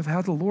story of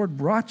how the Lord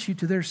brought you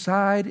to their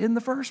side in the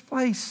first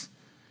place.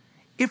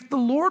 If the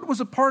Lord was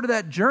a part of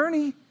that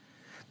journey,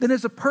 then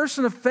as a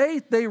person of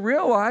faith, they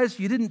realize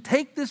you didn't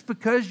take this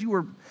because you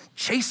were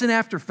chasing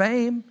after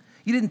fame.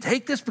 You didn't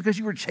take this because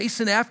you were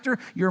chasing after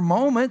your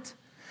moment.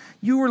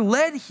 You were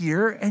led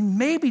here, and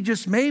maybe,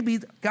 just maybe,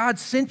 God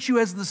sent you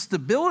as the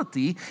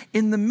stability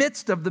in the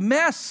midst of the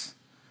mess.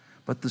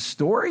 But the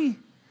story,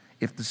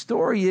 if the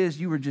story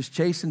is you were just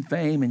chasing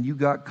fame and you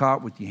got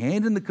caught with your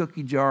hand in the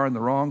cookie jar in the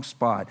wrong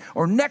spot,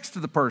 or next to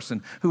the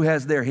person who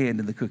has their hand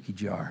in the cookie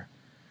jar,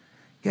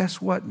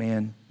 guess what,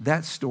 man?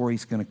 That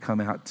story's going to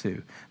come out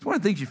too. It's one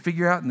of the things you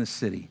figure out in this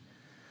city.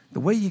 The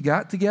way you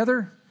got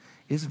together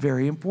is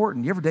very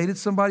important. You ever dated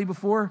somebody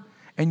before?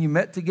 And you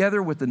met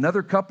together with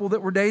another couple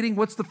that were dating,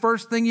 what's the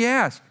first thing you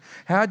ask?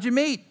 How'd you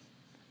meet?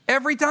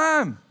 Every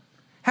time.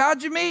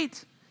 How'd you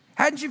meet?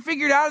 Hadn't you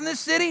figured out in this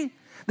city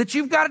that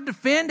you've got to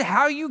defend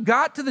how you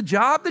got to the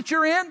job that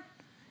you're in?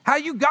 How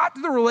you got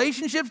to the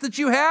relationships that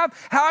you have?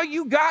 How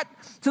you got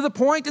to the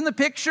point in the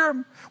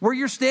picture where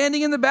you're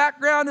standing in the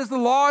background as the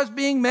law is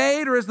being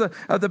made or as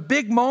the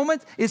big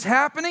moment is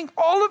happening?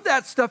 All of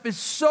that stuff is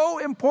so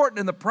important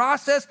in the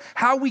process.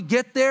 How we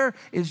get there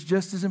is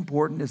just as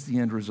important as the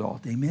end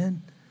result.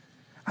 Amen?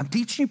 I'm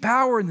teaching you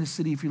power in this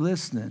city if you're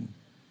listening.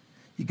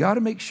 You got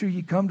to make sure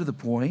you come to the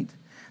point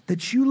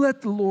that you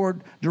let the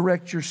Lord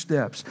direct your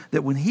steps.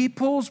 That when He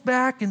pulls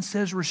back and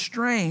says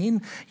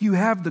restrain, you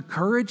have the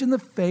courage and the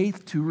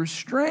faith to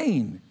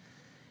restrain.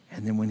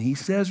 And then when He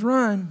says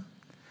run,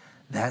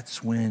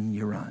 that's when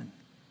you run.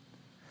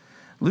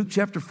 Luke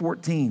chapter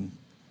 14,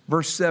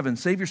 verse 7.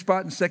 Save your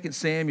spot in 2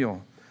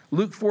 Samuel.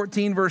 Luke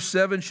 14, verse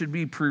 7 should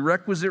be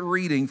prerequisite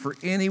reading for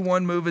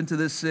anyone moving to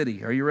this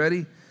city. Are you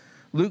ready?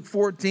 Luke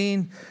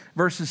 14,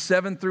 verses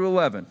 7 through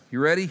 11. You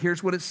ready?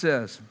 Here's what it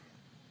says.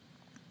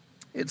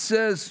 It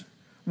says,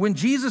 when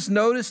Jesus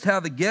noticed how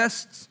the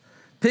guests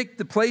picked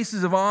the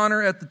places of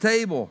honor at the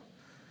table,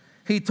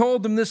 He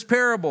told them this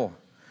parable.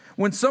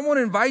 When someone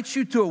invites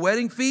you to a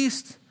wedding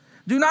feast,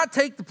 do not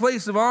take the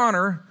place of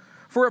honor,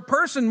 for a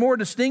person more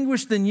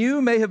distinguished than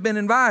you may have been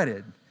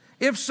invited.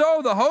 If so,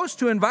 the host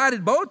who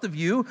invited both of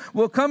you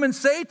will come and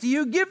say to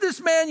you, give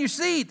this man your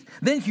seat.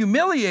 Then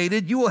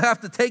humiliated, you will have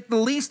to take the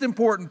least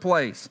important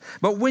place.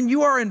 But when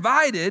you are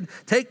invited,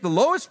 take the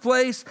lowest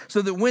place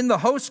so that when the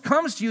host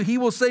comes to you, he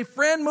will say,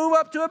 friend, move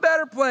up to a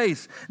better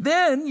place.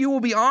 Then you will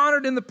be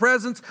honored in the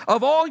presence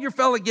of all your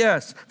fellow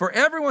guests. For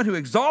everyone who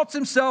exalts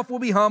himself will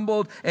be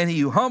humbled, and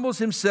he who humbles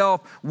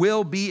himself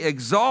will be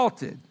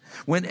exalted.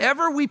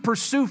 Whenever we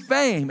pursue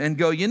fame and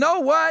go, you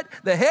know what?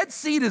 The head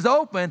seat is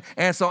open,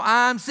 and so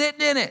I'm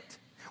sitting in it.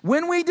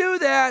 When we do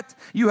that,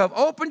 you have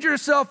opened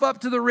yourself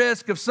up to the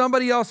risk of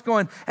somebody else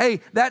going,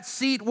 hey, that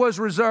seat was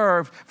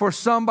reserved for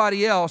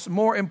somebody else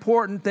more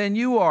important than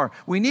you are.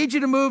 We need you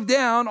to move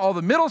down. All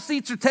the middle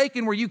seats are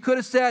taken where you could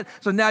have sat,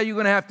 so now you're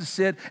going to have to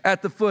sit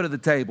at the foot of the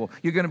table.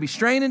 You're going to be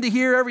straining to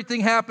hear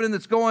everything happening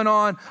that's going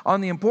on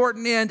the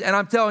important end, and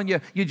I'm telling you,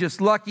 you're just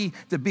lucky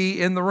to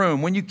be in the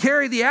room. When you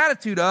carry the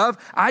attitude of,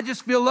 I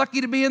just feel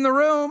lucky to be in the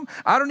room,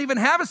 I don't even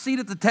have a seat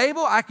at the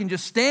table, I can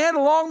just stand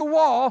along the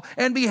wall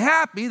and be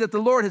happy that the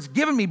Lord has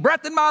given me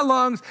breath in my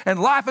lungs and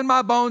life in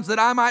my bones that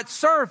I might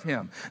serve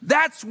Him.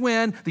 That's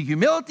when the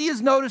humility is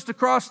noticed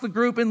across the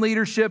group in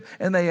leadership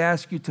and they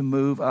ask you to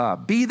move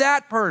up. Be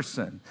that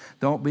person.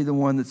 Don't be the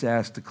one that's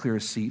asked to clear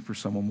a seat for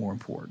someone more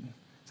important.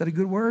 Is that a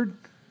good word?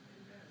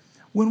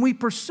 When we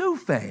pursue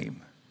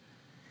fame,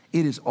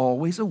 it is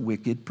always a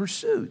wicked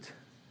pursuit.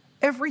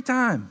 Every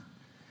time.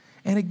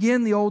 And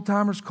again, the old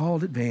timers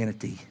called it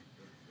vanity.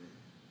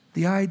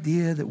 The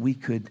idea that we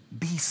could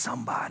be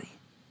somebody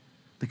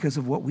because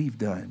of what we've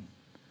done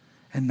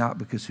and not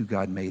because who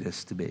God made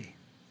us to be.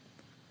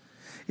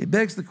 It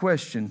begs the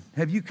question,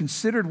 have you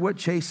considered what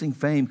chasing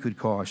fame could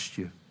cost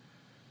you?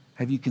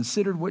 Have you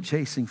considered what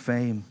chasing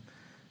fame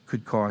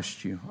could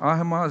cost you?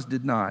 Ahimaaz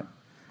did not.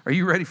 Are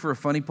you ready for a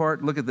funny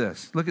part? Look at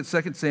this. Look at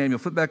 2 Samuel.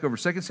 Flip back over.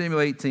 2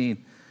 Samuel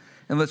 18.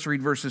 And let's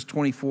read verses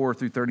 24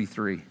 through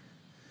 33.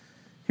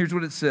 Here's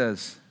what it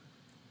says.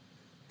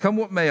 Come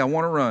what may, I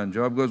want to run.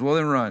 Joab goes, well,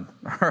 then run.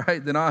 All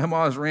right, then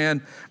Ahimaaz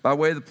ran by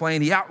way of the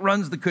plain. He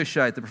outruns the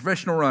Cushite, the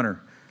professional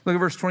runner. Look at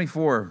verse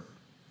 24.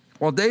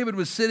 While David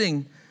was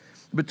sitting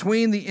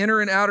between the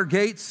inner and outer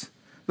gates,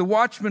 the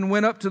watchman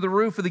went up to the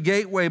roof of the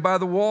gateway by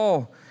the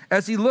wall.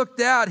 As he looked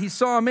out, he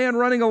saw a man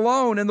running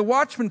alone, and the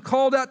watchman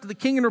called out to the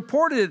king and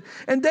reported it.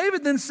 And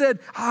David then said,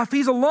 if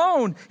he's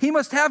alone, he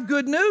must have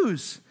good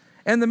news.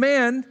 And the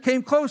man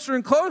came closer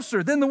and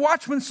closer. Then the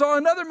watchman saw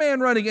another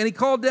man running, and he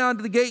called down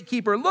to the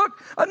gatekeeper,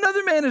 look,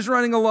 another man is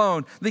running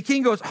alone. The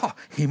king goes,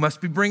 he must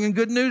be bringing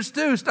good news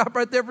too. Stop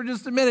right there for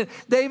just a minute.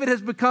 David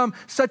has become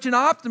such an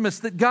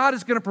optimist that God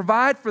is going to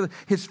provide for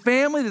his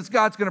family, that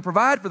God's going to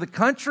provide for the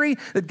country,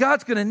 that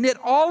God's going to knit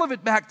all of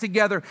it back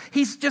together.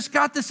 He's just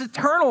got this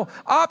eternal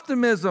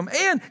optimism.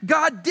 And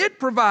God did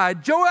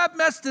provide. Joab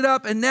messed it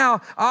up, and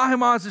now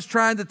Ahimaaz is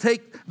trying to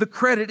take the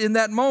credit in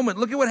that moment.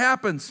 Look at what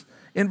happens.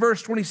 In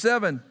verse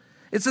 27,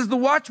 it says, the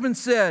watchman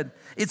said,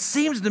 it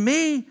seems to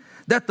me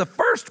that the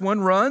first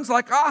one runs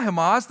like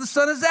Ahimaaz, the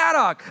son of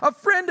Zadok, a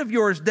friend of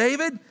yours,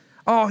 David.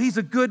 He's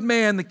a good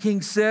man, the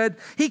king said.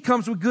 He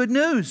comes with good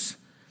news.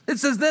 It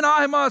says, then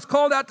Ahimaaz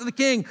called out to the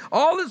king,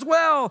 all is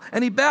well.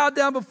 And he bowed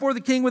down before the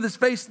king with his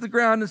face to the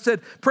ground and said,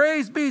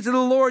 praise be to the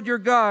Lord your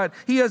God.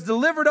 He has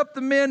delivered up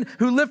the men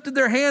who lifted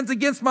their hands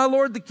against my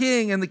lord the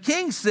king. And the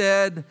king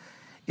said,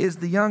 is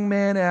the young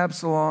man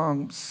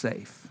Absalom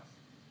safe?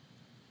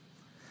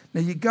 Now,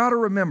 you got to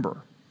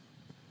remember,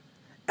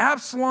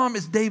 Absalom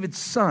is David's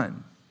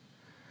son.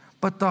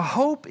 But the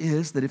hope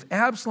is that if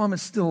Absalom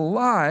is still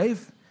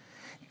alive,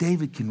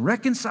 David can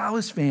reconcile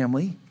his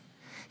family.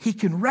 He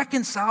can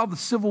reconcile the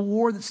civil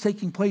war that's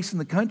taking place in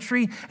the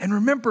country. And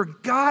remember,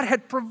 God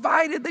had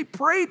provided. They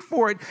prayed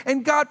for it.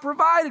 And God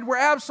provided where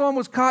Absalom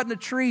was caught in a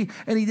tree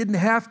and he didn't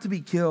have to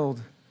be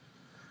killed.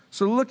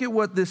 So look at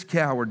what this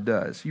coward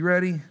does. You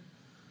ready?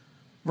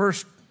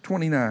 Verse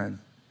 29.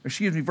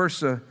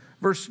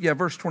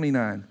 Verse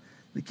 29.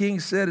 The king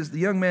said, is the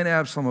young man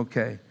Absalom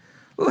okay?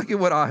 Look at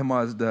what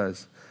Ahimaaz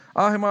does.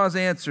 Ahimaaz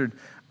answered,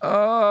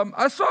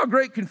 I saw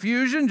great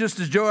confusion just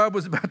as Joab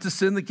was about to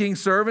send the king's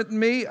servant and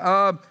me,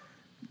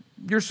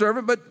 your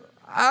servant, but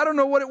I don't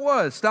know what it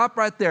was. Stop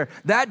right there.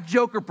 That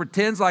joker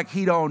pretends like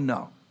he don't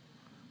know.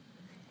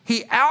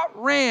 He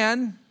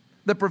outran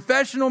the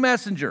professional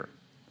messenger.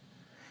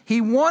 He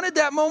wanted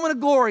that moment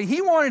of glory.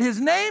 He wanted his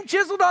name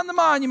chiseled on the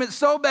monument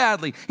so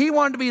badly. He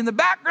wanted to be in the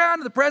background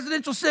of the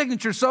presidential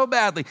signature so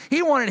badly.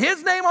 He wanted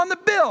his name on the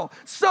bill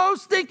so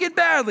stinking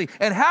badly.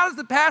 And how does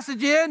the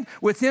passage end?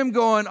 With him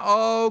going,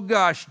 oh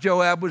gosh,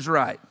 Joab was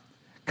right.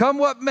 Come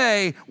what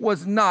may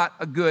was not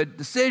a good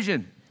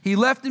decision. He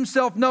left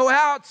himself no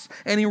outs,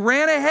 and he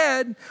ran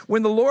ahead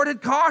when the Lord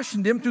had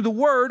cautioned him through the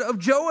word of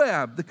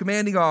Joab, the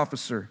commanding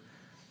officer.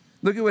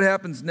 Look at what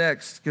happens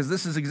next, because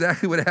this is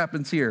exactly what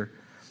happens here.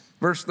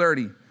 Verse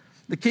 30,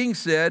 the king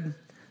said,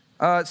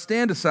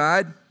 stand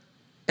aside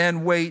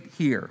and wait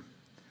here.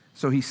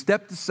 So he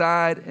stepped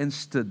aside and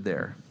stood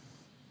there.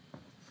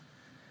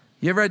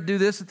 You ever had to do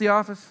this at the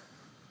office?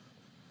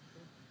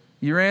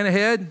 You ran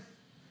ahead.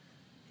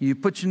 You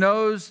put your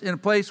nose in a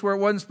place where it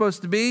wasn't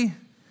supposed to be.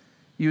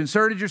 You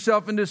inserted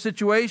yourself into a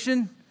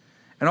situation.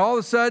 And all of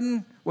a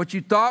sudden, what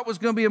you thought was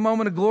going to be a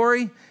moment of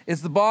glory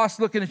is the boss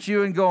looking at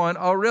you and going,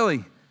 oh,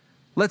 really?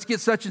 Let's get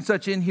such and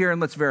such in here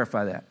and let's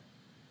verify that.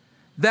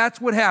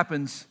 That's what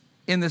happens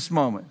in this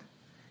moment.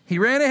 He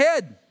ran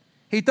ahead.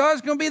 He thought it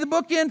was going to be the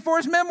bookend for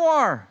his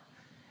memoir.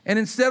 And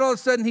instead, all of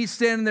a sudden, he's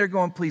standing there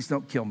going, please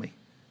don't kill me.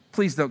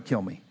 Please don't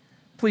kill me.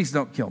 Please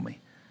don't kill me.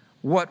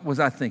 What was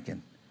I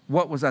thinking?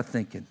 What was I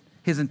thinking?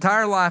 His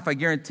entire life, I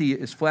guarantee you,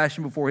 is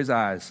flashing before his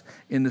eyes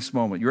in this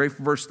moment. You ready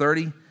for verse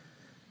 30?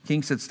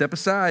 King said, step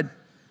aside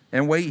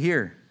and wait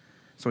here.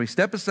 So he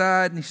stepped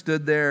aside and he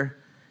stood there.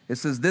 It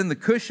says, then the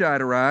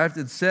Cushite arrived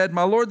and said,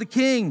 my lord the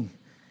king,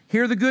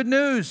 hear the good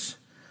news.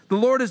 The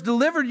Lord has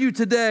delivered you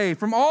today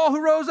from all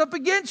who rose up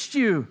against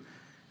you.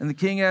 And the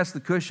king asked the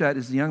Cushite,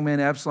 is the young man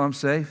Absalom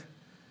safe?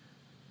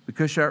 The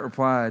Cushite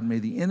replied, may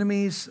the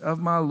enemies of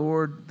my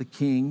lord the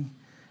king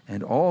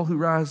and all who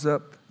rise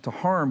up to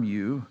harm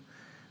you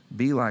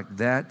be like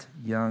that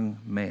young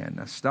man.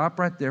 Now stop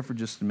right there for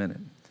just a minute.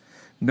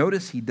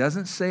 Notice he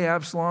doesn't say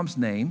Absalom's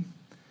name.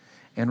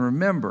 And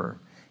remember,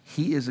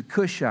 he is a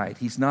Cushite.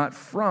 He's not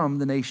from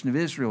the nation of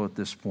Israel at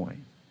this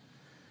point.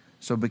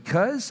 So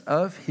because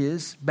of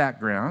his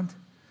background,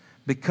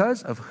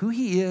 because of who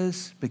he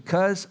is,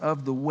 because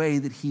of the way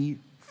that he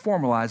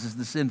formalizes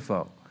this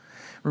info.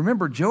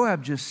 Remember,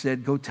 Joab just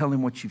said, go tell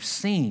him what you've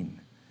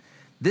seen.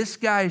 This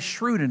guy is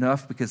shrewd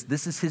enough because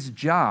this is his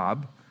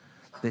job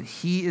that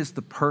he is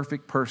the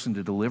perfect person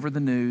to deliver the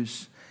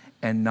news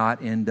and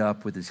not end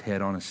up with his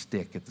head on a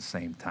stick at the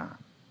same time.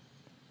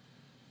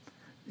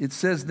 It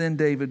says then,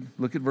 David,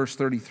 look at verse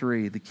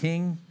 33, the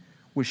king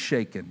was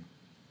shaken.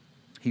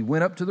 He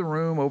went up to the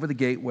room over the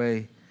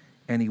gateway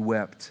and he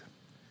wept.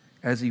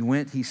 As he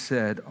went, he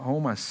said, oh,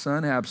 my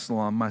son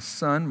Absalom, my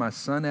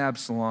son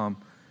Absalom,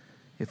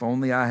 if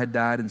only I had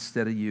died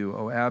instead of you.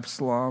 Oh,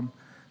 Absalom,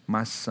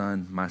 my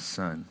son, my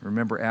son.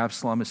 Remember,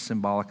 Absalom is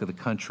symbolic of the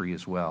country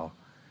as well.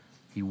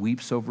 He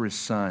weeps over his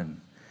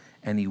son,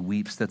 and he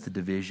weeps that the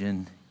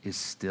division is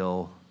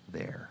still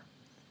there.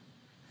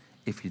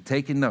 If you're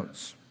taking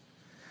notes,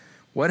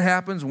 what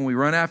happens when we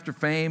run after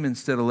fame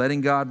instead of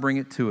letting God bring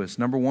it to us?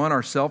 Number one,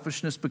 our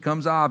selfishness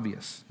becomes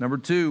obvious. Number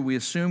two, we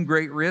assume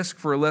great risk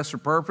for a lesser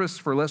purpose,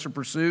 for a lesser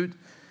pursuit.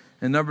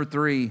 And number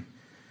three,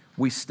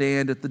 we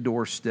stand at the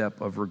doorstep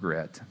of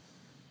regret.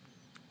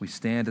 We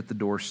stand at the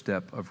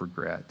doorstep of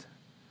regret.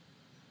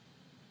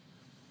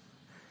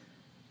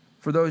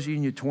 For those of you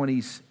in your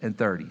 20s and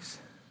 30s,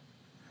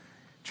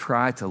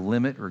 try to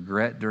limit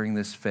regret during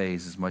this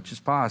phase as much as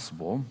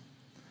possible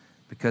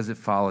because it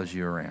follows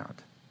you around.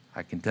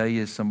 I can tell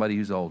you as somebody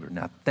who's older.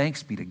 Now,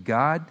 thanks be to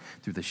God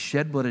through the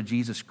shed blood of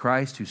Jesus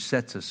Christ who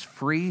sets us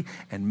free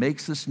and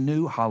makes us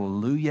new.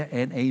 Hallelujah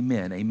and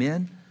amen.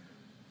 Amen?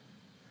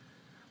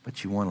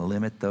 But you want to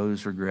limit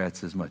those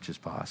regrets as much as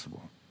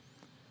possible.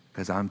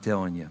 Because I'm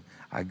telling you,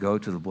 I go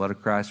to the blood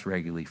of Christ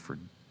regularly for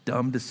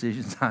dumb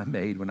decisions I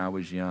made when I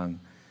was young.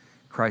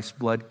 Christ's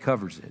blood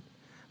covers it.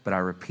 But I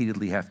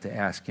repeatedly have to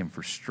ask him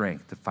for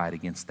strength to fight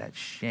against that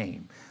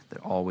shame that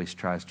always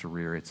tries to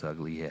rear its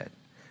ugly head.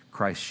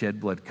 Christ's shed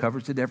blood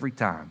covers it every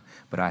time,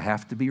 but I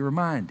have to be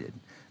reminded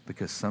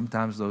because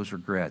sometimes those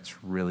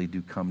regrets really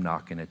do come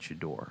knocking at your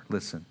door.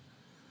 Listen,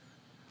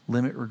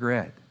 limit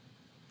regret.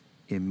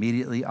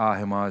 Immediately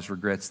Ahimaaz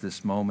regrets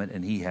this moment,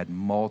 and he had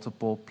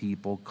multiple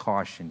people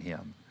caution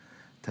him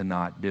to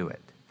not do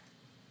it.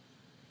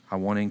 I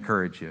want to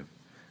encourage you.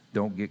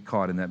 Don't get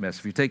caught in that mess.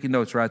 If you're taking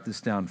notes, write this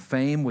down.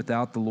 Fame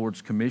without the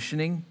Lord's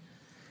commissioning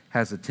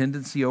has a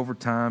tendency over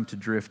time to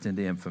drift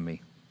into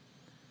infamy.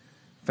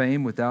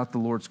 Fame without the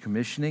Lord's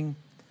commissioning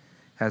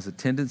has a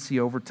tendency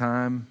over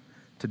time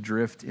to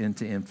drift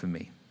into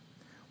infamy.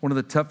 One of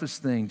the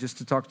toughest things, just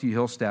to talk to you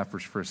Hill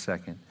staffers for a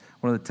second,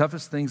 one of the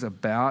toughest things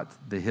about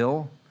the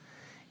Hill,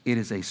 it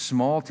is a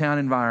small town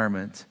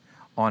environment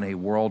on a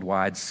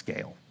worldwide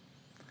scale.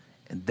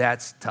 And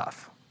that's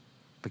tough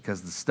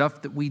because the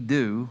stuff that we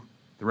do,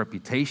 the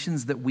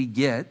reputations that we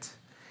get,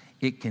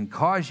 it can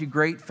cause you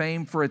great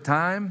fame for a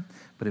time,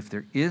 but if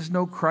there is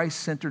no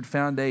Christ-centered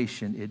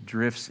foundation, it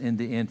drifts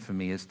into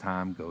infamy as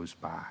time goes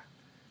by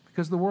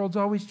because the world's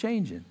always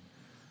changing.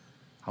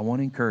 I want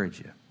to encourage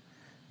you.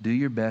 Do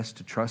your best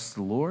to trust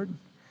the Lord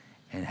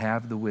and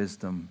have the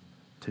wisdom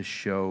to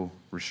show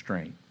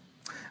restraint.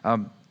 Did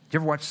you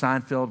ever watch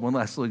Seinfeld? One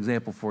last little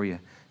example for you.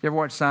 You ever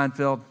watch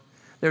Seinfeld?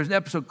 There was an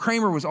episode,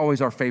 Kramer was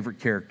always our favorite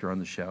character on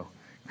the show.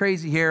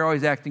 Crazy hair,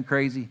 always acting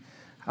crazy.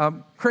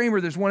 Kramer,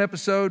 there's one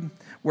episode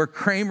where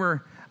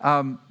Kramer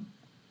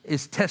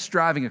is test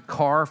driving a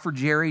car for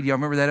Jerry. Do y'all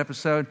remember that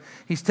episode?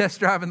 He's test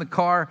driving the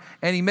car,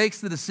 and he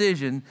makes the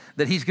decision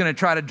that he's going to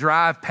try to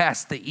drive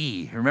past the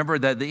E. Remember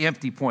the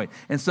empty point.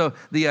 And so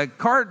the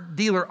car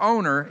dealer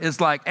owner is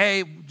like,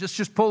 hey,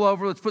 just pull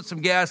over. Let's put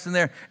some gas in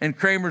there. And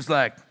Kramer's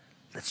like,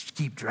 let's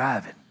keep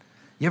driving.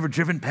 You ever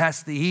driven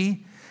past the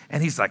E?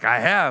 And he's like, I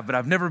have, but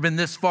I've never been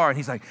this far. And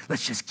he's like,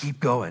 let's just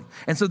keep going.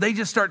 And so they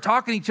just start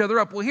talking each other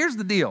up. Well, here's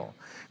the deal.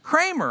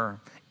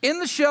 Kramer, in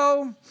the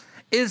show,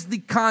 is the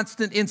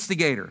constant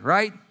instigator,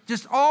 right?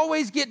 Just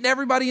always getting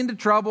everybody into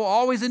trouble,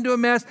 always into a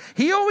mess.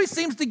 He always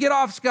seems to get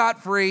off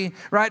scot-free,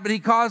 right? But he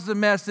causes a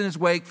mess in his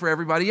wake for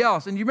everybody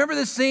else. And you remember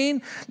this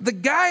scene? The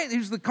guy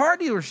who's the car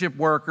dealership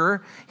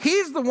worker,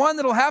 he's the one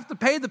that'll have to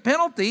pay the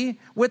penalty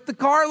with the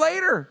car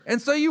later.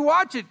 And so you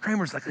watch it.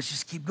 Kramer's like, let's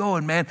just keep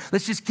going, man.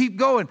 Let's just keep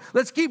going.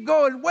 Let's keep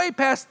going way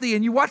past the,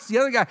 and you watch the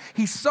other guy.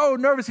 He's so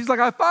nervous. He's like,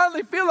 I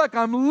finally feel like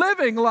I'm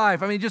living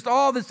life. I mean, just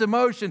all this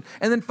emotion.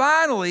 And then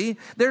finally,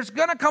 there's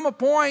going to come a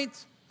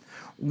point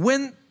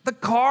when the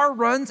car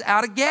runs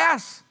out of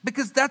gas,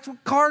 because that's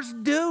what cars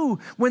do.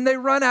 When they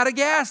run out of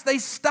gas, they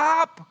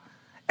stop.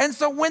 And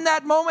so when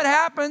that moment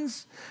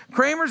happens,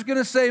 Kramer's going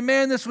to say,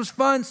 man, this was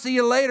fun. See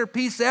you later.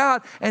 Peace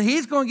out. And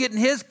he's going to get in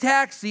his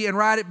taxi and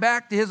ride it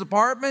back to his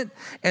apartment.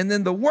 And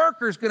then the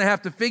worker's going to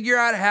have to figure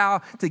out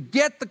how to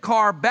get the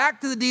car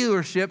back to the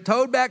dealership,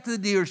 towed back to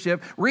the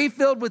dealership,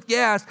 refilled with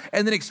gas,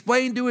 and then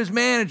explain to his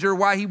manager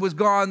why he was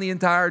gone the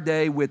entire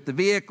day with the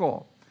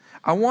vehicle.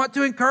 I want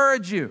to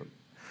encourage you.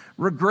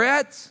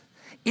 Regret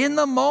in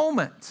the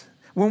moment,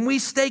 when we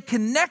stay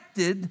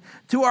connected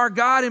to our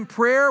God in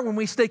prayer, when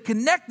we stay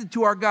connected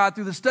to our God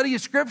through the study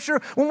of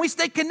Scripture, when we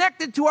stay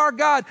connected to our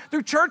God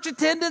through church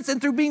attendance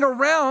and through being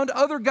around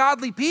other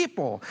godly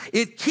people,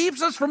 it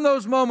keeps us from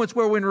those moments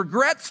where when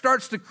regret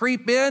starts to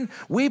creep in,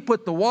 we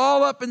put the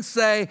wall up and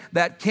say,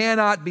 that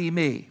cannot be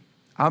me.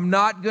 I'm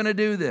not going to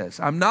do this.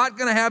 I'm not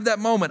going to have that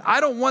moment.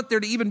 I don't want there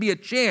to even be a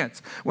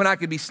chance when I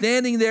could be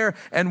standing there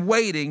and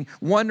waiting,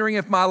 wondering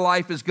if my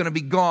life is going to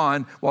be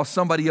gone while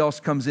somebody else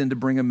comes in to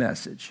bring a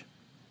message.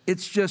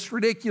 It's just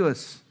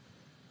ridiculous.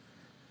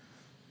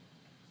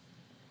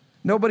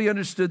 Nobody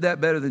understood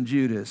that better than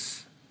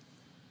Judas.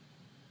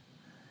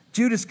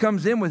 Judas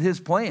comes in with his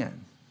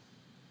plan.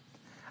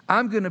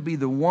 I'm going to be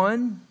the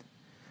one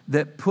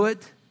that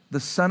put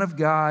the Son of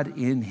God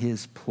in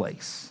his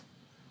place.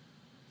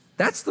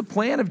 That's the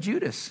plan of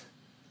Judas.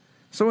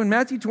 So in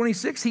Matthew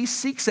 26, he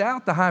seeks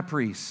out the high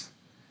priest.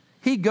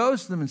 He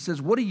goes to them and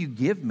says, what do you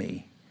give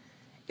me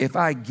if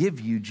I give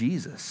you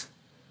Jesus?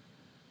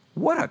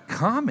 What a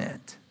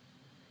comment.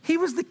 He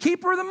was the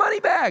keeper of the money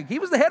bag. He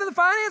was the head of the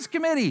finance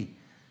committee.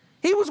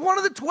 He was one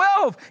of the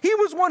 12. He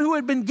was one who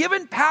had been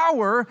given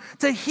power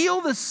to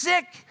heal the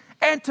sick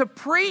and to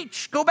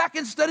preach. Go back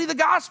and study the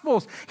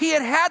Gospels. He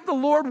had the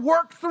Lord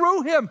work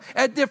through him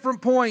at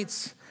different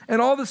points.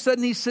 And all of a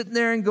sudden he's sitting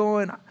there and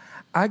going,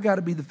 I got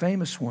to be the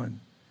famous one.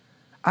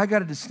 I got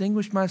to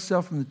distinguish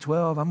myself from the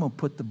 12. I'm going to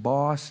put the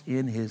boss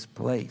in his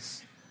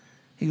place.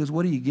 He goes,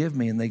 what do you give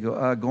me? And they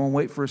go, go and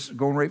wait for a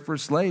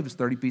slave. It's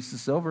 30 pieces of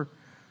silver.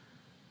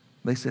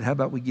 They said, how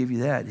about we give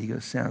you that? He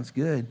goes, sounds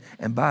good.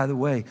 And by the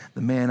way,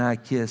 the man I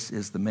kiss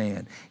is the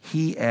man.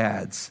 He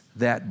adds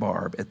that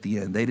barb at the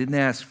end. They didn't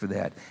ask for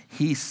that.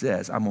 He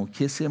says, I'm going to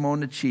kiss him on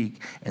the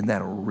cheek, and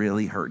that'll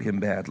really hurt him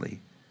badly.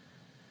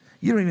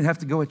 You don't even have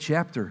to go a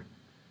chapter.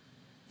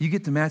 You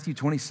get to Matthew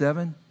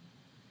 27,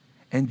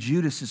 and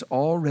Judas is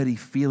already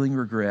feeling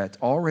regret,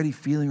 already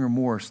feeling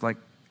remorse, like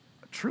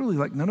truly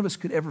like none of us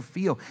could ever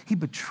feel. He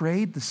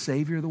betrayed the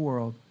Savior of the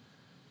world.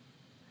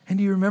 And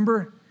do you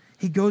remember?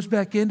 He goes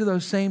back into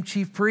those same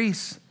chief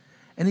priests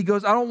and he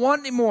goes, I don't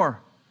want any more.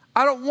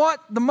 I don't want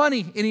the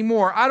money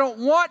anymore. I don't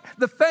want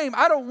the fame.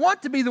 I don't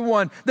want to be the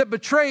one that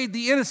betrayed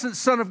the innocent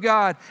Son of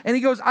God. And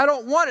he goes, I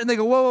don't want it. And they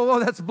go, whoa, whoa, whoa,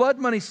 that's blood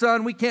money,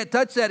 son. We can't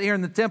touch that here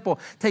in the temple.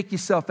 Take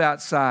yourself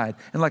outside.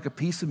 And like a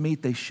piece of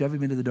meat, they shove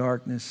him into the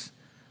darkness.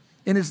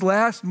 In his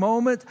last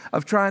moment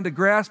of trying to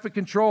grasp at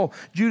control,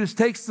 Judas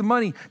takes the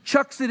money,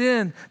 chucks it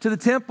in to the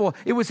temple.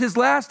 It was his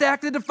last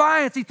act of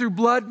defiance. He threw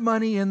blood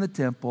money in the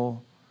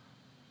temple.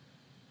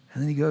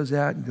 And then he goes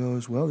out and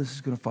goes, well, this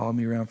is going to follow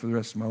me around for the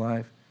rest of my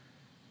life.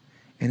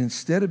 And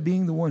instead of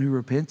being the one who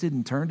repented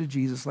and turned to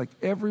Jesus like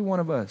every one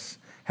of us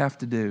have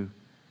to do,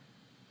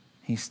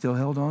 he still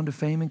held on to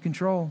fame and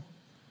control.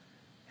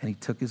 And he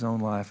took his own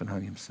life and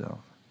hung himself.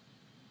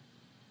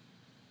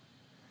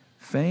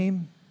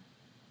 Fame,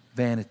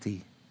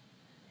 vanity,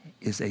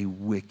 is a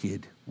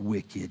wicked,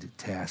 wicked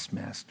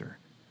taskmaster.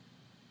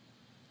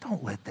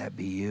 Don't let that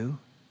be you.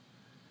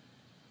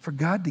 For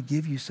God to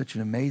give you such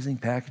an amazing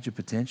package of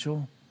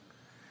potential,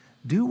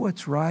 do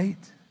what's right,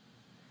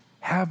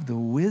 have the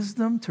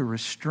wisdom to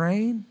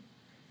restrain,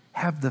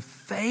 have the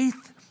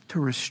faith to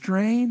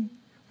restrain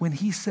when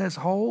he says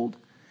hold,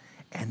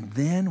 and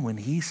then when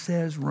he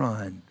says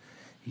run,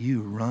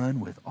 you run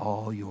with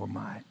all your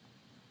might.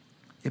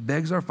 It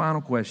begs our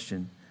final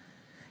question.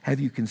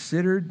 Have you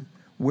considered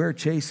where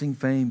chasing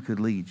fame could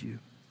lead you?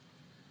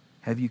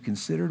 Have you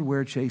considered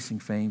where chasing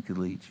fame could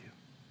lead you?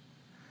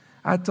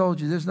 I told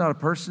you there's not a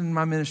person in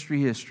my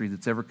ministry history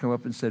that's ever come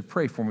up and said,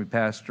 pray for me,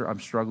 Pastor, I'm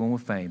struggling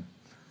with fame.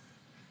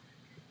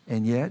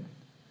 And yet,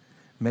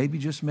 maybe,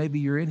 just maybe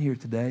you're in here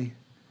today,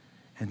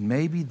 and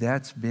maybe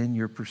that's been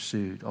your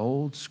pursuit,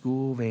 old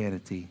school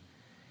vanity,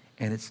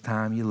 and it's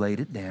time you laid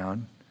it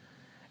down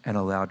and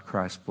allowed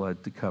Christ's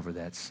blood to cover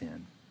that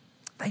sin.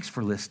 Thanks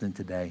for listening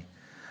today.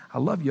 I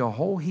love you a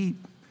whole heap.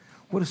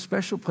 What a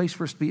special place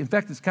for us to be. In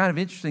fact, it's kind of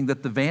interesting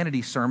that the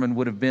vanity sermon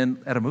would have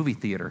been at a movie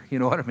theater. You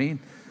know what I mean?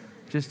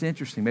 Just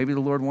interesting. Maybe the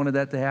Lord wanted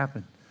that to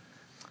happen.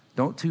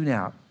 Don't tune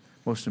out.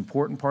 Most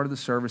important part of the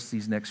service,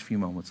 these next few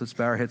moments. Let's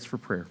bow our heads for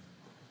prayer.